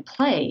much on my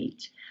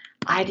plate,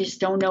 I just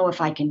don't know if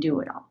I can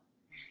do it all.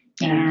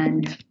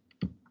 And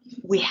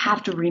we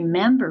have to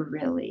remember,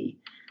 really,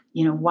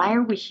 why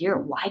are we here?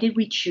 Why did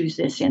we choose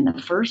this in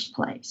the first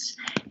place?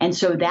 And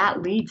so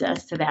that leads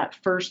us to that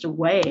first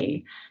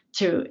way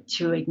to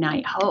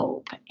ignite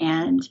hope.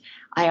 And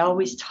I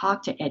always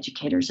talk to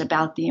educators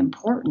about the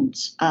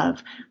importance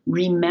of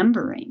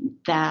remembering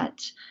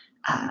that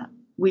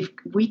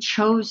we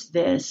chose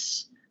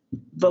this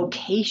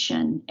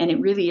vocation, and it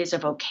really is a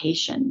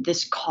vocation,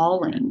 this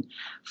calling,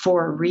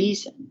 for a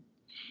reason.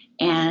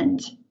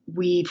 And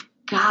we've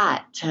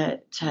got to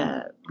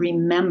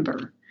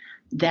remember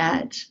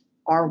that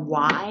our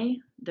why,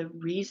 the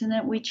reason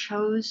that we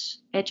chose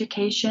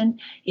education,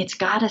 it's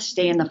got to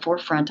stay in the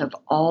forefront of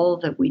all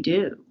that we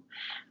do.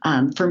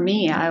 For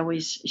me, I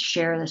always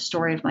share the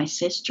story of my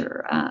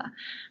sister.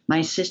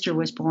 My sister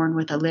was born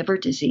with a liver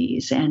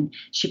disease, and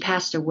she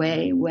passed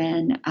away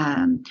when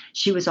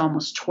she was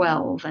almost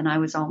 12 and I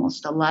was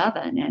almost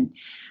 11.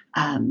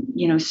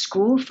 And,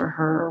 school for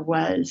her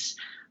was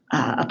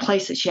a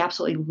place that she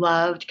absolutely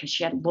loved because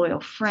she had loyal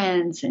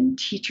friends and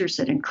teachers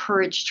that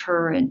encouraged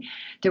her. And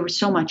there was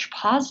so much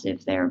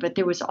positive there, but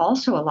there was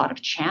also a lot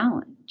of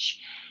challenge.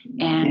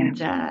 And,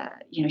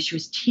 she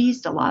was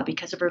teased a lot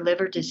because of her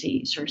liver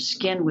disease. Her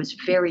skin was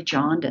very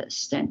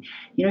jaundiced, and,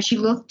 she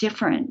looked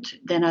different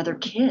than other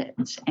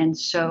kids. And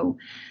so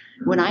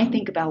when I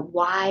think about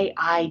why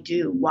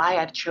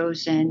I've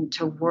chosen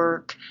to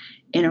work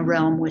in a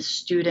realm with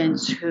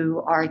students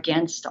who are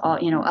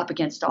up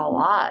against all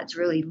odds,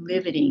 really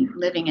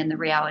living in the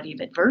reality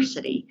of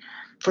adversity,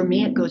 for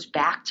me, it goes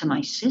back to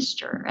my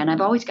sister. And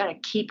I've always got to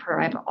keep her.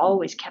 I've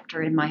always kept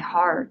her in my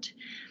heart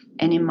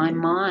and in my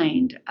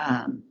mind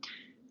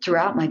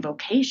throughout my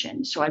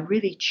vocation. So I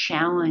really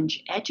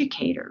challenge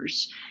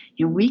educators.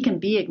 We can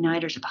be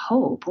igniters of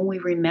hope when we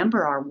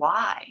remember our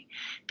why,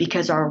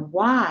 because our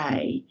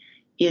why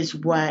is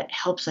what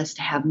helps us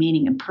to have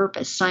meaning and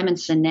purpose. Simon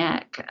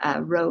Sinek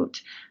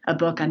wrote a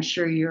book I'm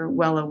sure you're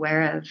well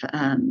aware of,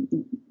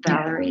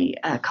 Valerie,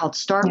 called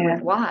Start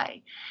with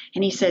Why.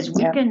 And he says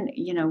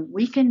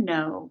we can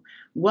know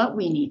what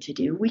we need to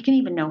do. We can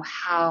even know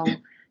how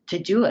to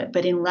do it.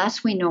 But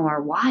unless we know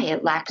our why,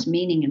 it lacks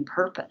meaning and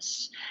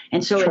purpose.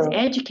 And so as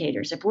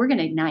educators, if we're going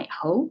to ignite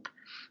hope,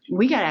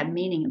 we got to have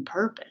meaning and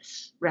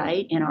purpose,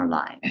 right, in our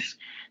lives.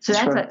 So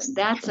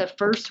that's a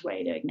first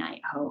way to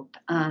ignite hope.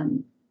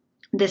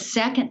 The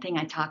second thing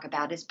I talk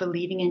about is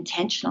believing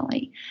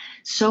intentionally.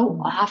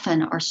 So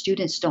often our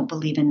students don't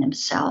believe in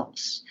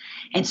themselves.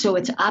 And so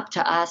it's up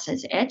to us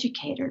as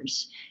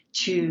educators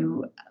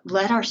to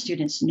let our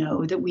students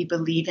know that we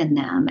believe in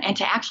them and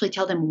to actually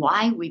tell them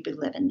why we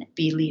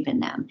believe in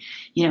them.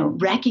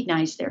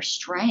 Recognize their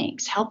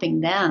strengths, helping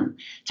them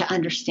to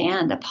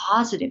understand the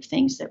positive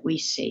things that we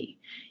see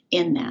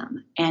in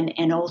them.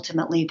 And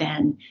ultimately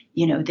then,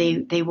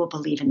 they will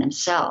believe in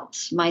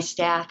themselves. My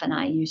staff and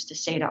I used to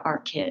say to our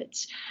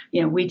kids,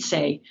 we'd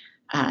say,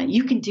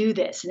 you can do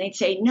this. And they'd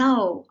say,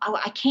 no,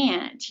 I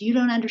can't. You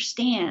don't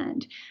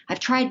understand. I've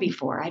tried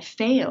before. I've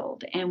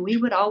failed. And we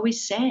would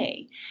always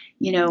say,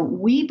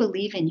 we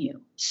believe in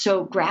you.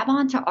 So grab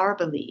onto our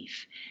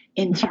belief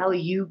until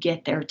you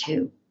get there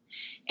too.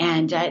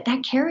 And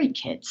that carried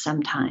kids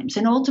sometimes.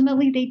 And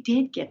ultimately they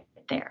did get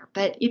there.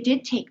 But it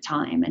did take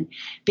time, and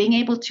being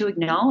able to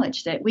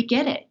acknowledge that we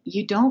get it.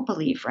 You don't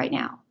believe right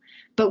now,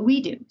 but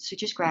we do. So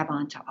just grab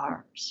onto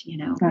ours, you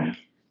know.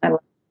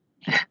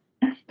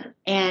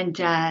 And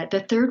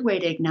the third way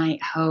to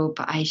ignite hope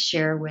I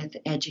share with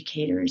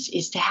educators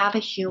is to have a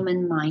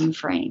human mind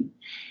frame.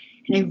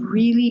 And I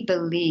really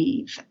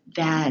believe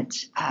that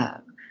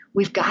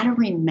we've got to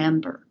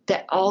remember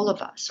that all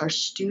of us, our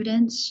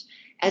students,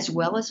 as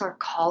well as our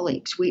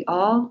colleagues, we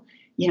all,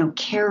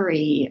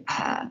 carry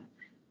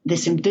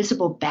this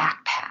invisible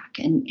backpack.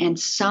 And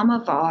some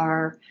of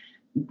our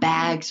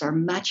bags are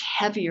much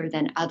heavier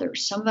than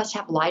others. Some of us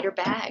have lighter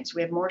bags.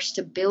 We have more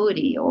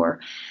stability, or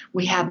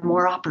we have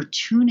more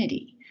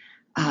opportunity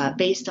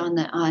based on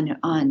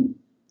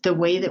the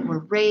way that we're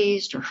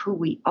raised, or who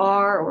we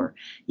are, or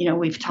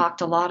we've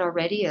talked a lot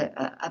already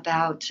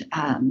about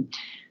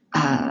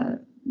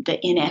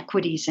the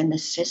inequities in the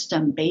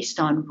system based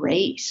on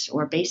race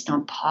or based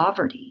on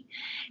poverty.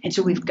 And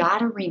so we've got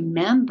to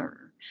remember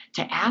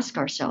to ask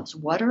ourselves,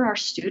 what are our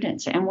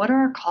students and what are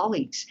our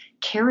colleagues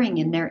carrying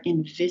in their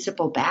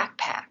invisible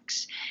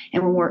backpacks?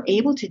 And when we're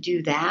able to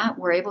do that,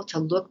 we're able to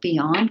look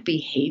beyond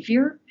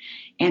behavior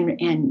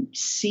and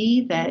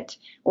see that,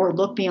 or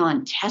look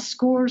beyond test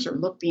scores, or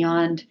look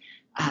beyond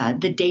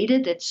the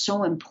data that's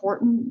so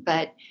important,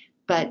 but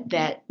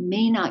that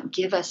may not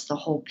give us the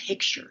whole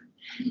picture.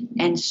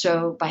 And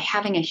so by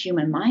having a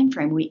human mind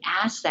frame, we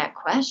ask that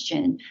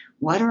question,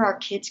 what are our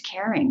kids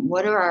carrying?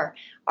 What are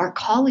our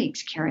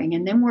colleagues carrying?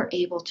 And then we're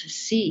able to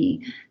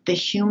see the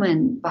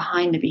human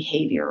behind the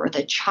behavior, or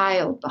the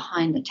child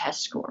behind the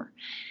test score.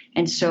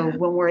 And so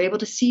when we're able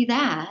to see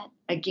that,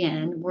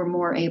 again, we're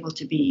more able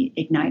to be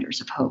igniters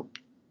of hope.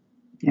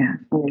 Yeah,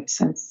 that makes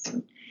sense.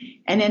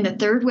 And then the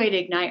third way to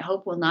ignite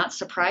hope will not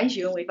surprise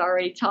you, and we've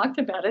already talked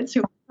about it,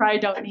 so we probably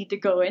don't need to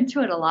go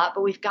into it a lot,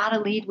 but we've got to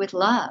lead with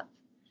love.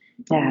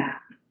 Yeah.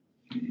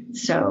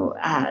 So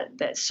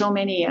that so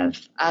many of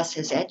us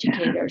as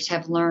educators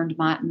have learned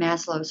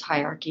Maslow's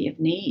hierarchy of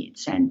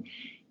needs, and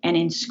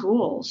in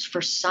schools,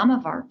 for some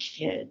of our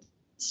kids,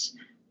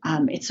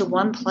 it's the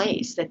one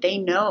place that they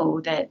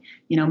know that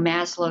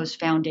Maslow's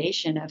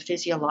foundation of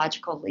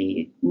physiological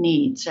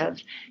needs, of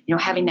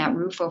having that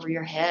roof over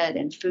your head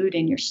and food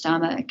in your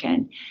stomach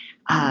and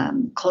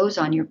clothes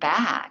on your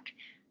back.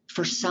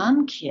 For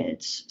some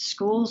kids,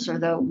 schools are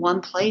the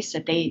one place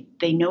that they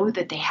know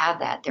that they have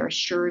that. They're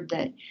assured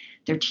that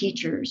their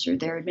teachers or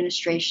their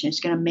administration is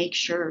going to make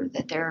sure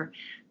that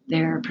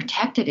they're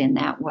protected in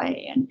that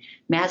way. And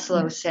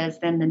Maslow says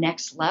then the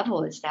next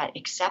level is that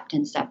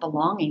acceptance, that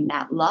belonging,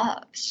 that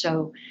love.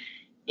 So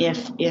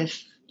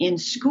if in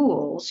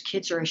schools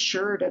kids are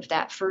assured of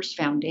that first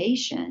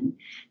foundation,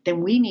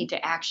 then we need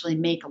to actually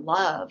make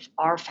love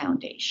our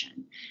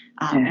foundation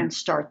and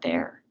start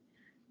there.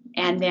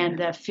 And then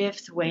the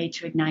fifth way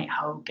to ignite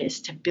hope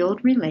is to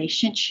build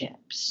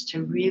relationships,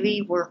 to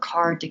really work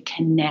hard to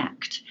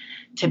connect,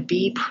 to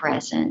be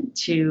present,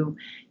 to,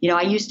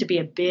 I used to be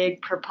a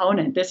big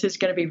proponent. This is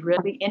going to be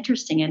really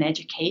interesting in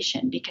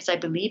education, because I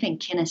believe in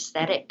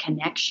kinesthetic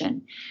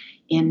connection,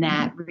 in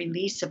that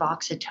release of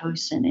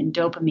oxytocin and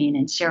dopamine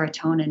and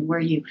serotonin,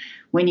 where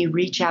when you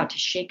reach out to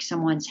shake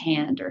someone's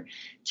hand or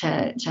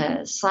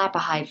to slap a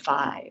high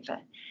five.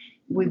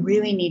 We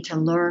really need to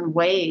learn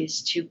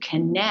ways to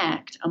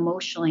connect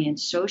emotionally and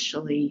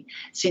socially,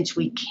 since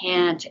we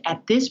can't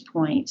at this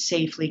point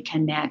safely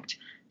connect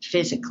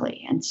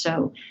physically. And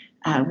so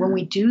when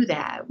we do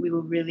that, we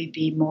will really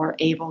be more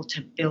able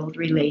to build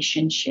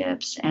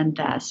relationships and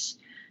thus,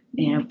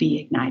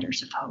 be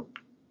igniters of hope.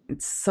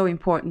 It's so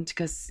important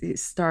because you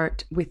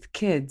start with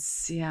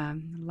kids. Yeah,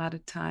 a lot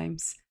of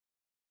times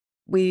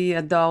we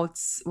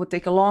adults will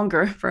take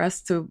longer for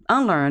us to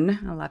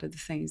unlearn a lot of the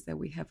things that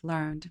we have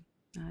learned.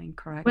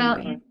 Incorrectly.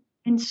 Well,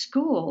 in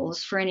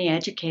schools, for any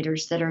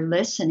educators that are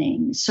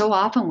listening, so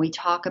often we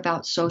talk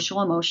about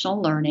social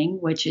emotional learning,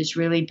 which is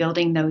really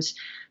building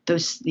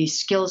these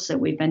skills that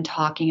we've been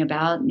talking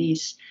about, and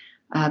these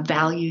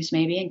values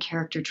maybe and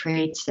character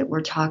traits that we're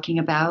talking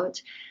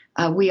about.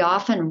 We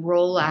often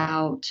roll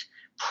out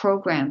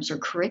programs or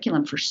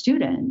curriculum for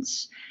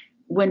students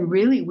when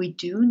really we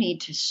do need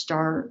to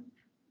start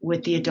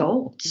with the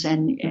adults.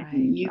 And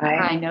you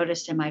probably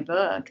noticed in my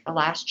book, the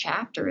last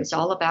chapter is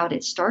all about,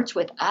 it starts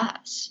with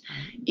us.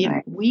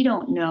 If we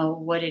don't know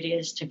what it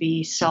is to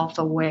be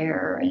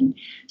self-aware and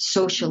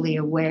socially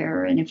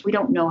aware, and if we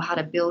don't know how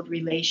to build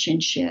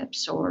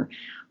relationships or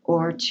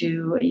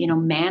to,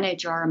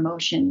 manage our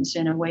emotions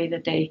in a way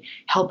that they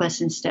help us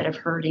instead of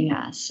hurting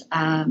us,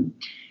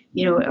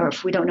 or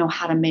if we don't know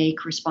how to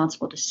make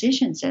responsible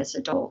decisions as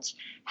adults,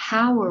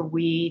 how are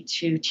we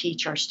to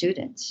teach our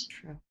students?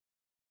 True.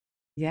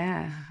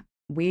 Yeah,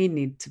 we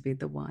need to be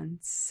the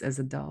ones as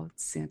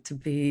adults to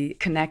be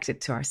connected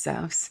to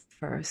ourselves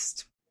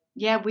first.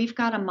 Yeah, we've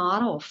got a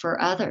model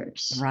for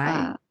others.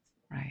 Right.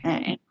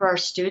 And for our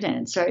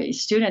students. Our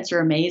students are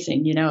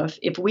amazing.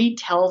 If we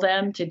tell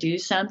them to do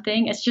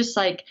something, it's just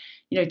like,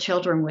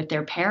 children with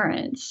their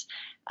parents.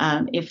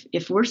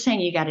 If we're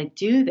saying you got to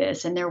do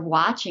this and they're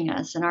watching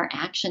us and our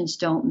actions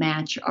don't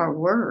match our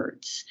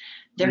words,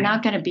 they're Right.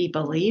 not going to be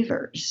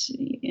believers.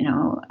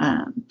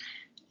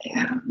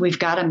 We've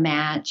got to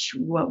match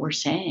what we're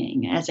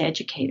saying as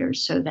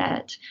educators so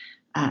that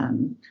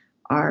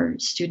our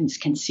students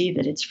can see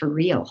that it's for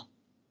real.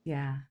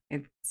 Yeah,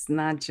 it's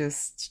not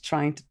just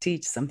trying to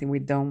teach something we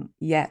don't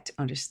yet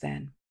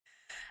understand.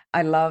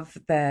 I love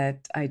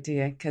that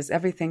idea because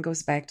everything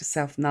goes back to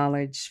self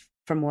knowledge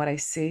from what I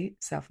see: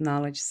 self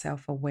knowledge,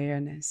 self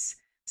awareness,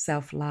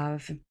 self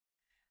love.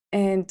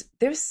 And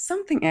there's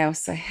something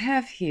else I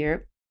have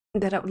here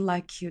that I would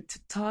like you to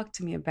talk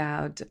to me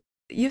about.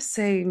 You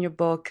say in your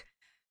book,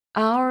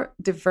 our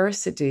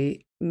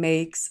diversity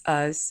makes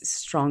us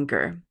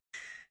stronger.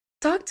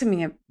 Talk to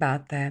me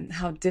about that,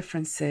 how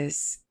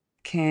differences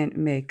can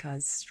make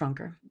us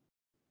stronger.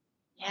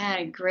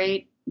 Yeah,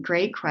 great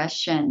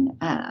question.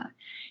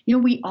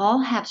 We all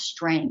have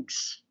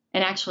strengths,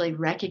 and actually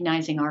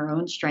recognizing our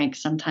own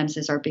strengths sometimes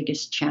is our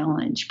biggest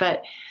challenge.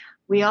 But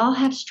we all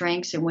have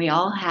strengths and we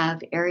all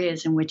have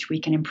areas in which we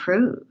can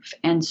improve.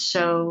 And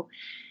so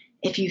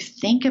if you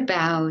think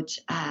about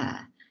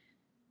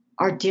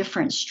our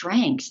different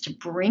strengths, to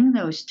bring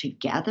those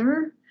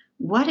together,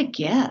 what a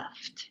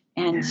gift.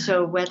 And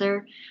so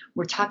whether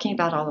we're talking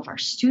about all of our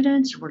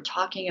students, or we're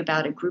talking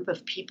about a group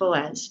of people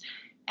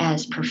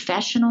as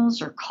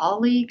professionals or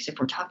colleagues, if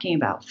we're talking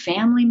about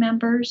family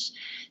members,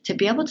 to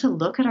be able to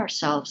look at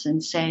ourselves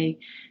and say,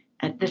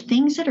 the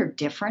things that are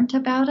different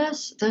about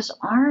us, those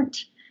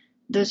aren't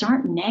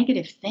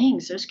negative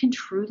things. Those can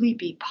truly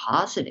be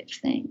positive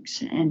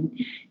things. And,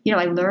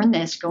 I learned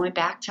this going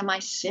back to my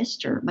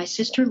sister. My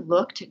sister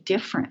looked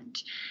different.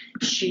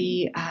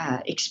 She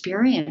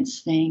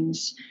experienced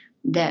things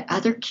that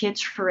other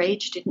kids her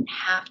age didn't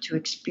have to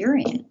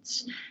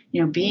experience.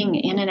 Being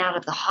in and out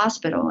of the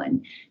hospital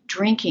and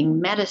drinking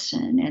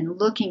medicine and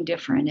looking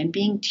different and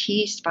being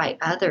teased by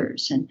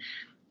others and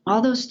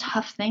all those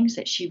tough things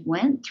that she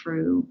went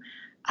through.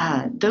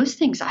 Those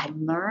things I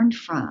learned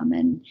from,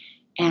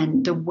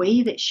 and the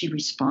way that she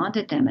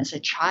responded to them as a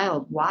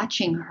child,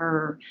 watching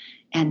her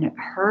and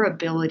her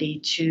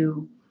ability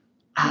to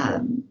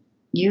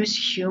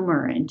use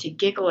humor and to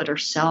giggle at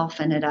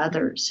herself and at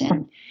others,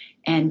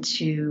 and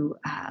to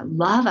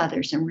love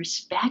others and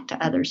respect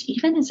others,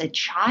 even as a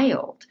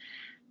child,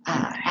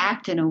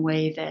 act in a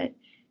way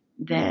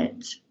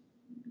that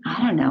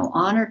I don't know,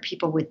 honored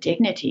people with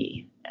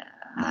dignity,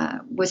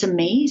 was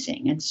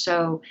amazing. And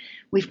so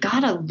we've got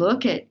to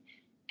look at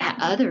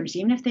others,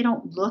 even if they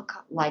don't look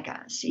like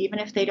us, even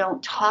if they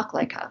don't talk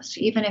like us,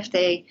 even if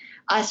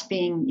us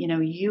being,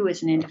 you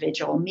as an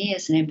individual, me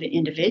as an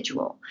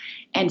individual,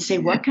 and say,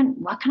 what can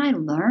I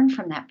learn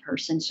from that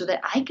person so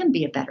that I can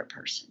be a better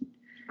person?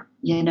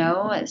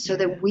 So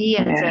that we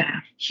as a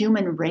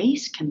human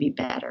race can be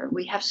better.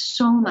 We have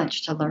so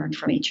much to learn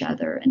from each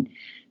other. And,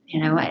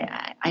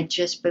 I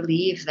just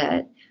believe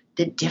that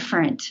the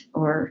different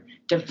or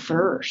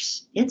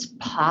diverse, it's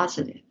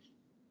positive.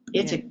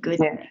 It's a good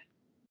thing.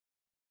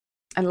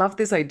 I love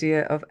this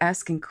idea of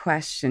asking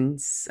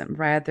questions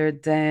rather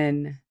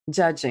than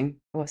judging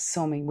or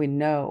assuming we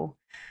know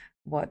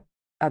what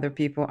other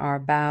people are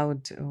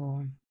about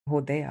or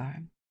who they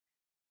are.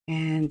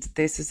 And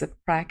this is a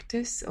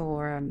practice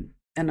or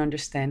an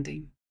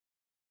understanding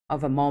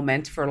of a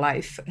moment for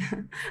life.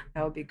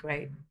 That would be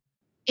great.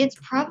 It's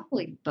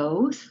probably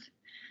both.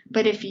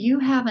 But if you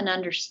have an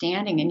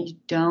understanding and you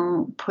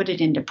don't put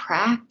it into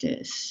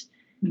practice,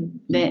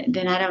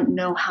 then I don't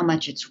know how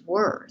much it's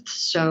worth.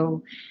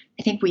 So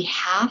I think we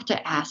have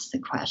to ask the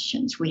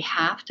questions. We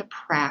have to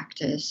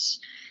practice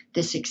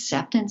this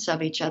acceptance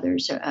of each other.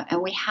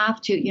 And we have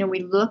to,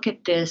 we look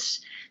at this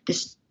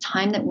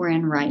time that we're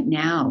in right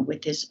now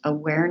with this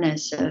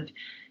awareness of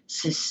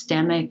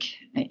systemic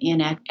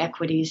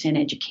inequities in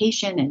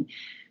education and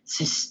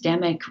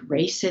systemic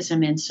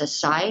racism in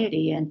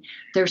society. And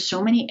there's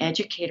so many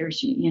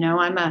educators,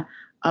 I'm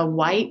a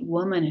white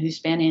woman who's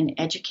been in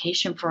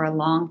education for a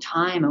long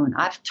time. And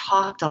I've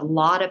talked a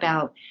lot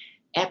about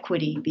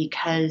equity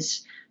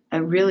because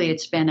really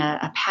it's been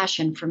a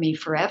passion for me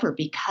forever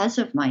because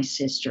of my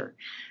sister.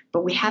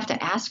 But we have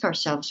to ask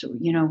ourselves,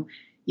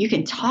 you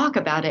can talk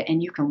about it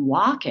and you can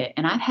walk it.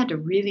 And I've had to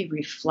really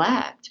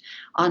reflect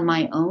on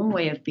my own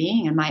way of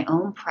being and my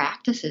own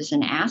practices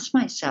and ask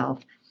myself,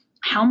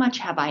 how much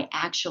have I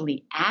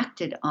actually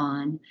acted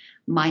on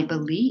my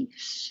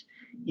beliefs?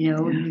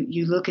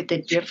 You look at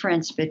the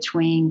difference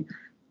between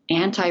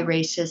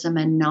anti-racism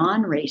and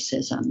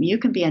non-racism. You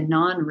can be a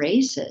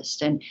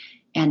non-racist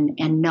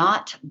and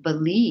not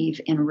believe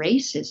in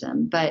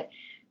racism,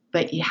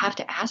 but you have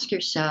to ask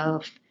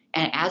yourself,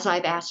 and as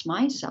I've asked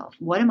myself,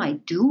 what am I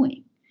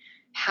doing?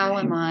 How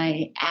am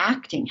I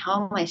acting?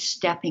 How am I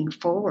stepping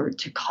forward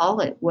to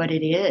call it what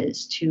it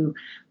is, to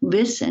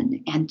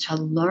listen and to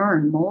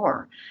learn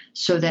more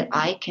so that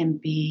I can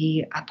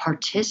be a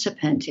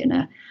participant in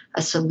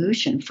a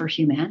solution for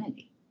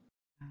humanity?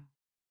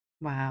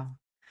 Wow.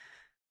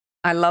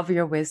 I love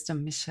your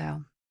wisdom,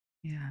 Michelle.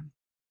 Yeah,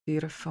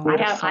 beautiful.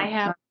 I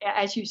have,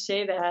 as you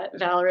say that,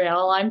 Valerie,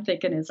 all I'm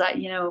thinking is that,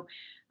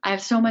 I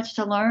have so much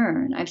to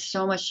learn. I have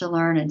so much to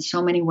learn and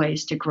so many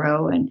ways to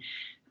grow. And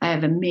I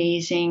have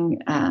amazing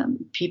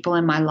people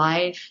in my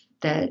life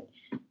that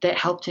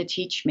help to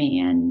teach me,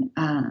 and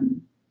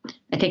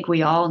I think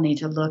we all need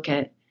to look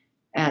at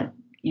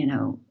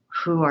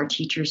who our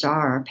teachers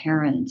are, our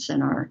parents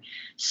and our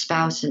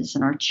spouses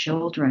and our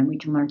children. We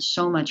can learn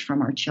so much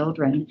from our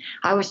children.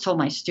 I always told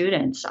my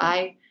students,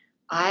 I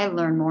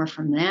learn more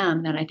from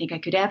them than I think I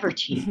could ever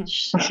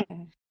teach.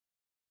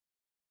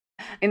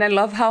 And I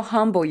love how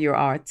humble you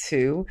are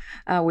too,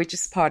 which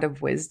is part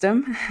of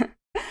wisdom.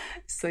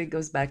 So it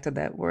goes back to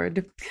that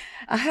word.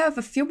 I have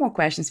a few more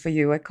questions for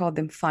you. I call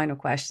them final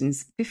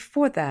questions.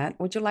 Before that,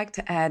 would you like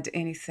to add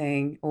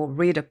anything or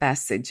read a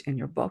passage in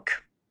your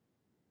book?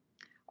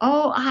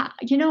 Oh,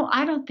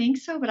 I don't think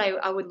so, but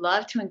I would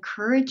love to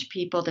encourage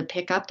people to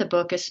pick up the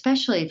book,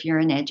 especially if you're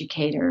an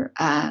educator.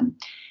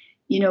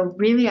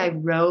 Really, I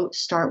wrote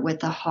Start with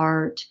the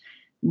Heart,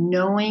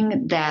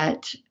 knowing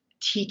that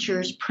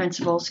teachers,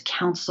 principals,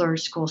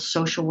 counselors, school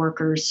social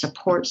workers,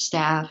 support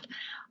staff,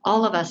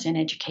 all of us in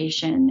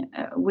education,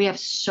 we have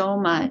so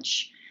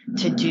much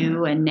to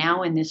do. And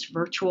now in this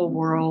virtual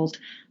world,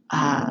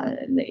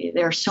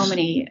 there are so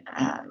many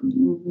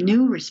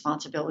new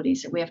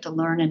responsibilities that we have to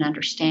learn and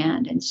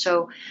understand. And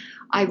so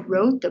I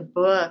wrote the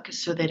book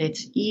so that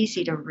it's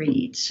easy to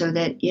read, so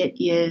that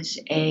it is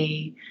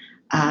a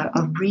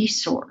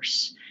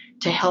resource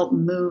to help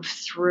move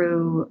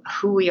through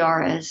who we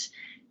are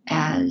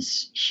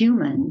as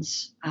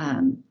humans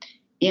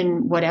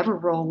in whatever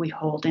role we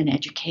hold in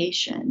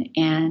education.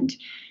 And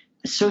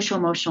social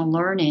emotional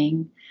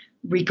learning,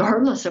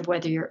 regardless of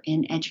whether you're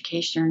in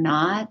education or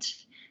not,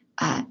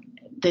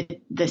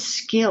 the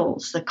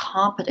skills, the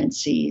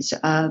competencies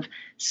of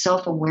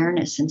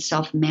self-awareness and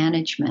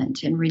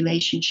self-management and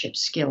relationship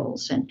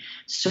skills and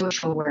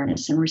social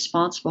awareness and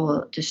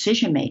responsible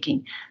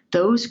decision-making,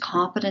 those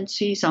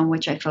competencies on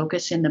which I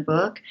focus in the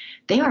book,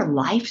 they are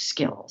life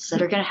skills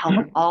that are going to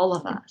help all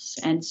of us.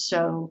 And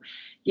so,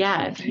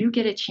 yeah, if you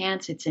get a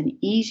chance, it's an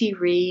easy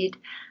read.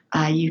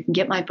 You can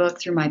get my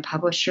book through my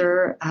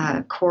publisher,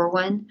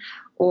 Corwin,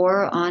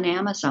 or on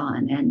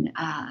Amazon.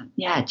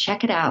 And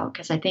check it out,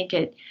 because I think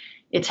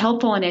it's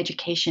helpful in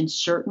education,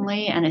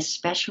 certainly, and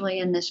especially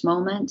in this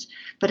moment,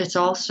 but it's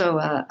also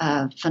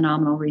a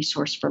phenomenal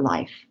resource for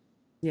life.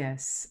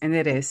 Yes, and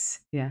it is.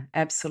 Yeah,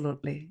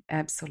 absolutely.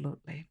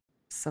 Absolutely.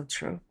 So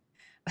true.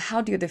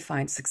 How do you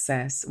define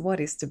success? What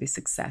is to be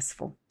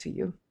successful to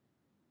you?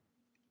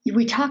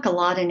 We talk a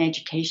lot in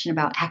education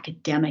about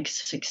academic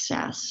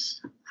success.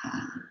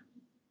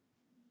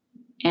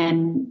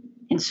 And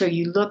so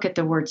you look at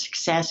the word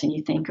success and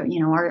you think,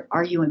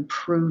 are you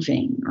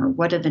improving? Or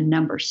what do the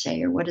numbers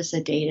say? Or what does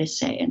the data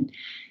say?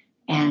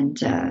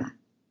 And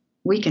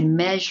we can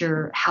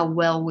measure how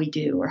well we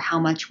do or how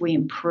much we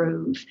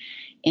improve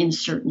in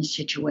certain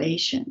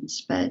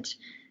situations. But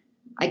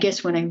I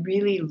guess when I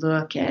really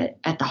look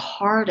at the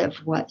heart of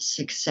what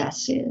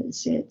success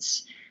is,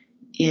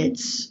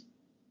 it's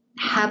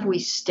have we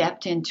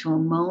stepped into a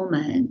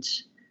moment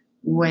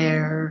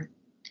where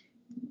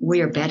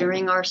we are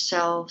bettering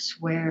ourselves,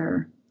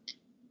 where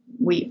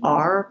we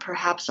are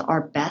perhaps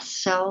our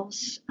best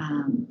selves,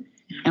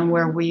 and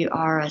where we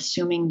are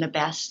assuming the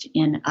best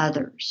in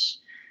others.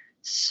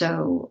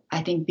 So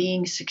I think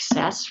being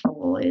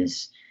successful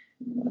is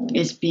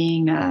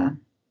being a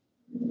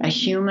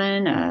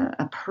human,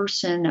 a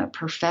person, a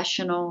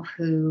professional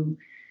who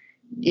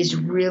is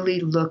really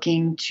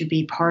looking to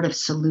be part of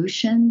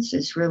solutions,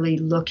 is really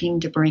looking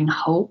to bring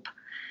hope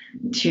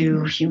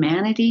to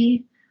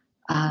humanity.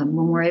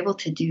 When we're able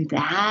to do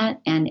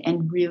that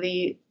and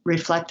really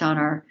reflect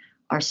on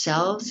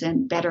ourselves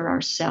and better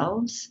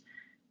ourselves,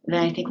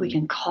 then I think we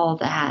can call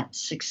that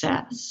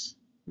success.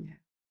 Yeah.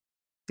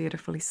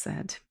 Beautifully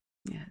said.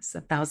 Yes,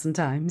 1,000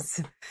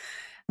 times.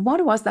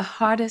 What was the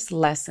hardest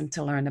lesson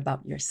to learn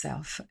about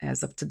yourself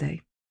as of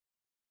today?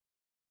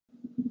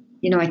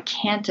 I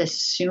can't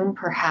assume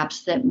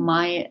perhaps that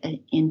my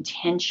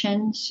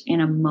intentions in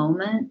a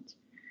moment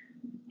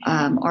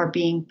are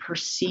being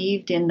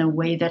perceived in the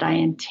way that I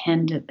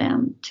intended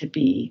them to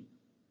be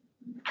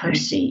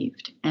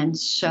perceived. And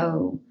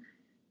so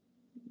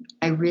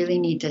I really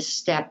need to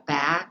step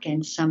back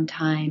and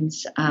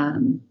sometimes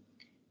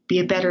be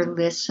a better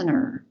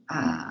listener,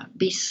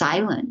 be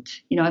silent.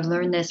 I've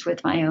learned this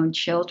with my own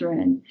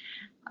children,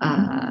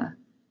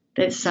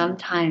 that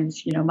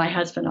sometimes, my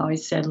husband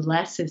always said,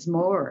 less is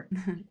more.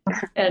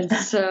 And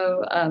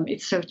so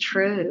it's so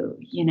true,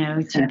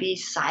 to be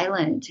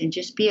silent and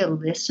just be a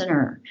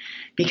listener,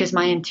 because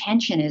my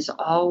intention is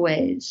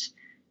always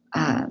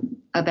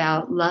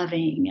about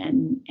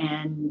loving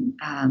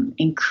and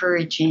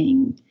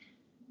encouraging.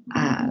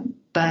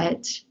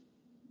 But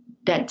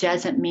that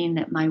doesn't mean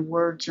that my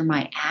words or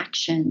my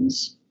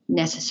actions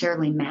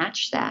necessarily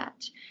match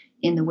that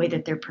in the way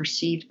that they're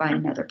perceived by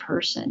another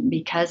person,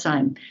 because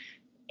I'm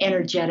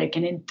energetic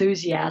and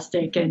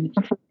enthusiastic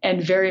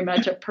and very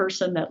much a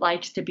person that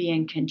likes to be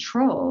in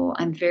control.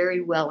 I'm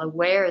very well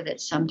aware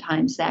that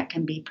sometimes that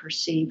can be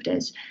perceived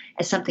as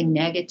something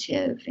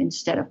negative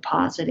instead of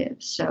positive.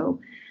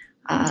 So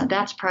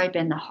that's probably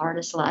been the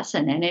hardest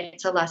lesson. And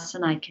it's a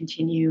lesson I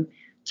continue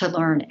to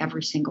learn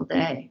every single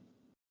day.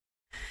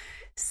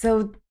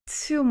 So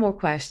 2 more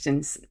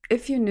questions.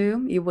 If you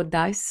knew you would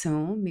die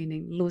soon,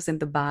 meaning losing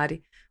the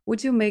body,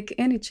 would you make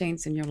any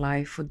change in your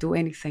life or do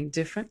anything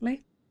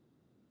differently?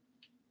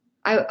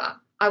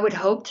 I would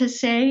hope to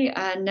say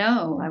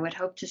no. I would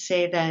hope to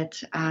say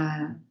that,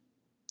 I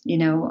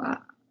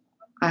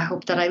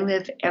hope that I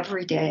live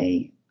every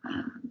day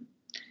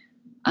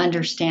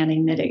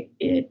understanding that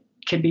it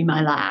could be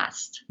my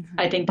last. Mm-hmm.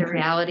 I think the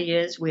reality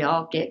is we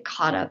all get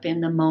caught up in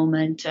the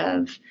moment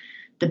of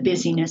the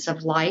busyness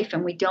of life,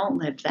 and we don't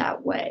live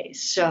that way.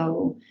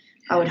 So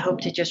I would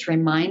hope to just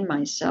remind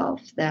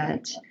myself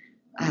that,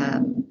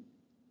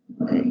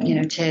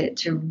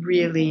 to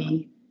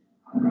really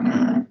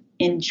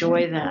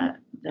enjoy the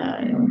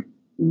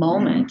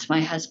moment.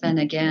 My husband,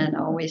 again,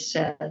 always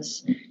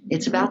says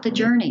it's about the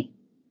journey.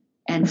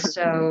 And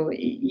so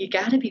you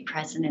got to be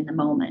present in the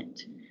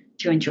moment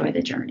to enjoy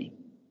the journey.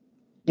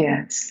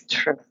 Yes,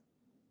 true.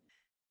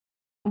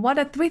 What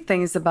are 3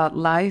 things about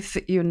life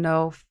you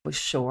know for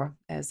sure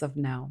as of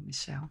now,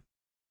 Michelle?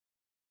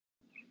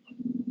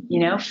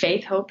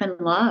 Faith, hope, and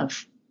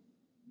love.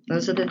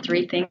 Those are the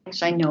 3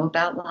 things I know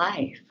about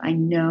life. I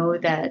know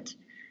that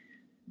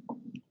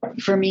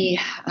for me,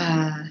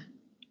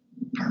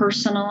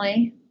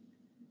 personally,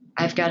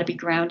 I've got to be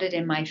grounded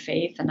in my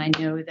faith, and I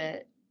know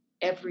that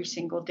every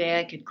single day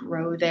I could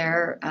grow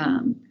there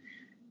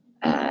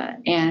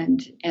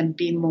and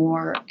be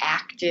more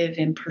active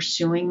in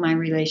pursuing my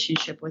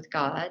relationship with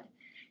God.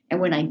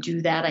 And when I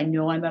do that, I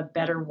know I'm a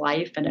better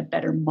wife and a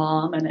better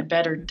mom and a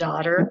better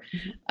daughter.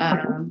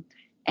 And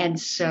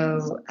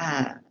so,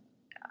 I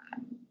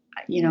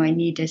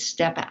need to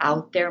step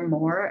out there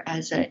more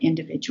as an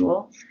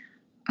individual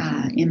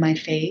in my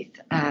faith.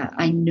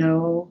 I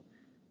know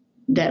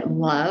that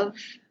love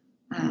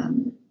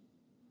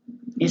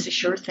is a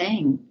sure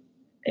thing.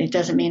 It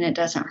doesn't mean it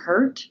doesn't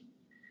hurt.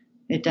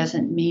 It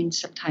doesn't mean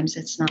sometimes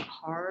it's not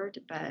hard,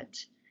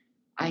 but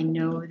I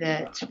know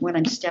that when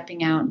I'm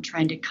stepping out and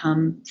trying to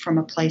come from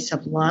a place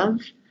of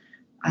love,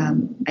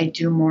 I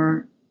do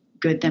more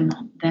good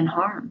than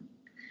harm.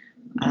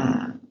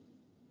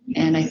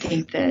 And I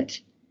think that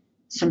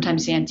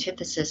sometimes the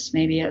antithesis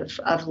maybe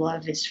of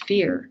love is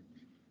fear.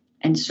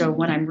 And so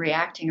when I'm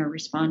reacting or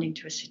responding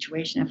to a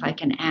situation, if I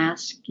can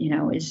ask,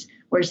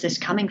 where's this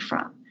coming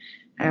from?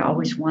 I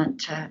always want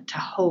to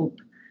hope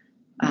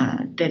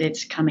that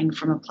it's coming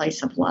from a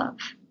place of love.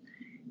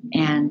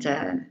 And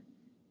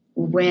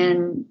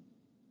when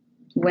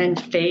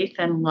faith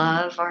and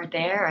love are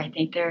there, I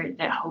think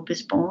that hope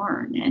is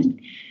born,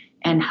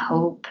 and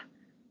hope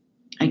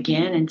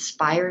again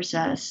inspires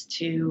us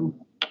to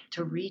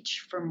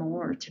reach for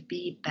more, to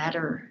be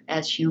better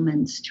as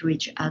humans to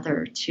each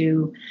other,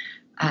 to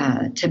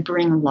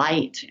bring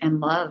light and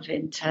love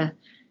into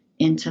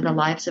the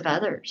lives of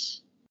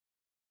others.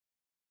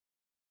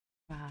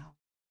 Wow.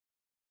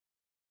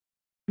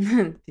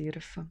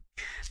 Beautiful.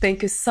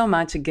 Thank you so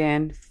much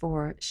again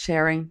for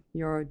sharing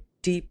your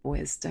deep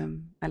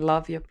wisdom. I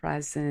love your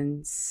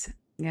presence.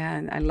 Yeah,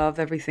 and I love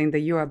everything that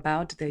you're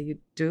about, that you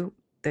do,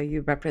 that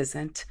you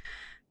represent.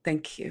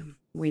 Thank you.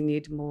 We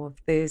need more of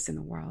this in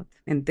the world,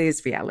 in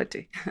this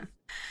reality.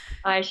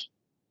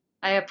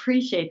 I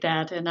appreciate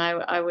that. And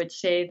I would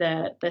say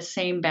that the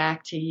same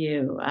back to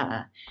you.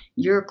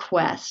 Your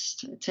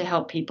quest to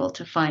help people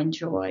to find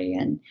joy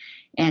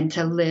and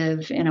to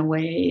live in a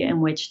way in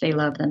which they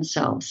love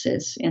themselves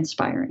is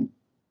inspiring.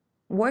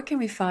 Where can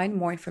we find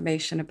more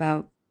information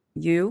about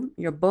you,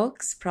 your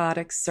books,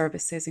 products,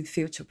 services, and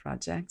future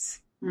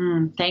projects?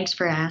 Thanks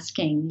for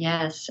asking.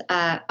 Yes,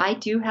 I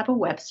do have a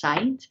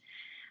website,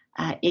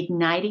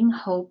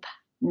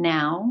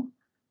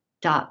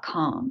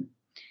 ignitinghope.now.com.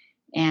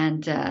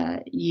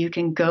 And you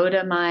can go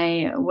to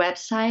my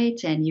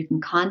website and you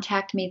can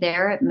contact me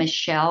there at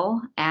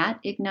Michelle at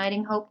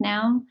Igniting Hope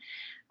Now.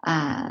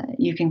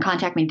 You can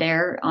contact me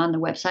there on the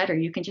website, or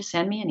you can just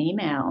send me an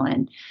email.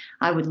 And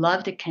I would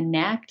love to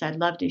connect. I'd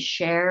love to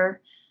share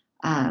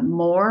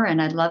more,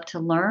 and I'd love to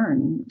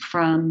learn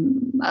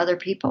from other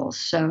people.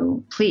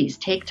 So please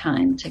take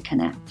time to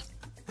connect.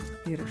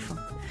 Beautiful.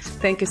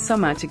 Thank you so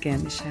much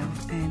again, Michelle,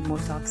 and we'll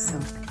talk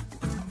soon.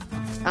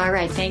 All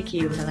right. Thank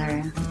you,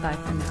 Valeria. Bye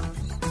for now.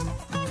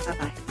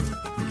 Bye-bye.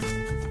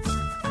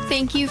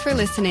 Thank you for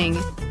listening.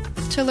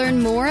 To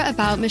learn more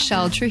about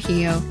Michelle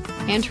Trujillo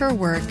and her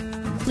work,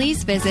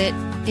 please visit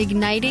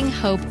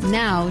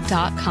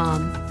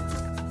ignitinghopenow.com.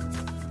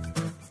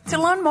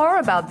 To learn more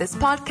about this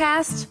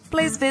podcast,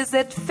 please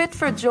visit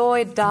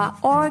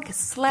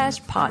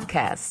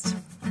fitforjoy.org/podcast.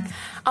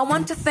 I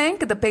want to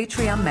thank the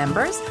Patreon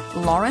members,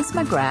 Lawrence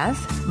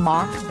McGrath,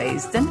 Mark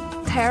Basden,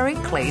 Terry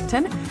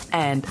Clayton,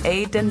 and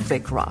Aidan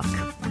Vickrock.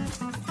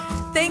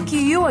 Thank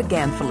you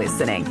again for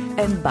listening,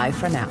 and bye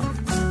for now.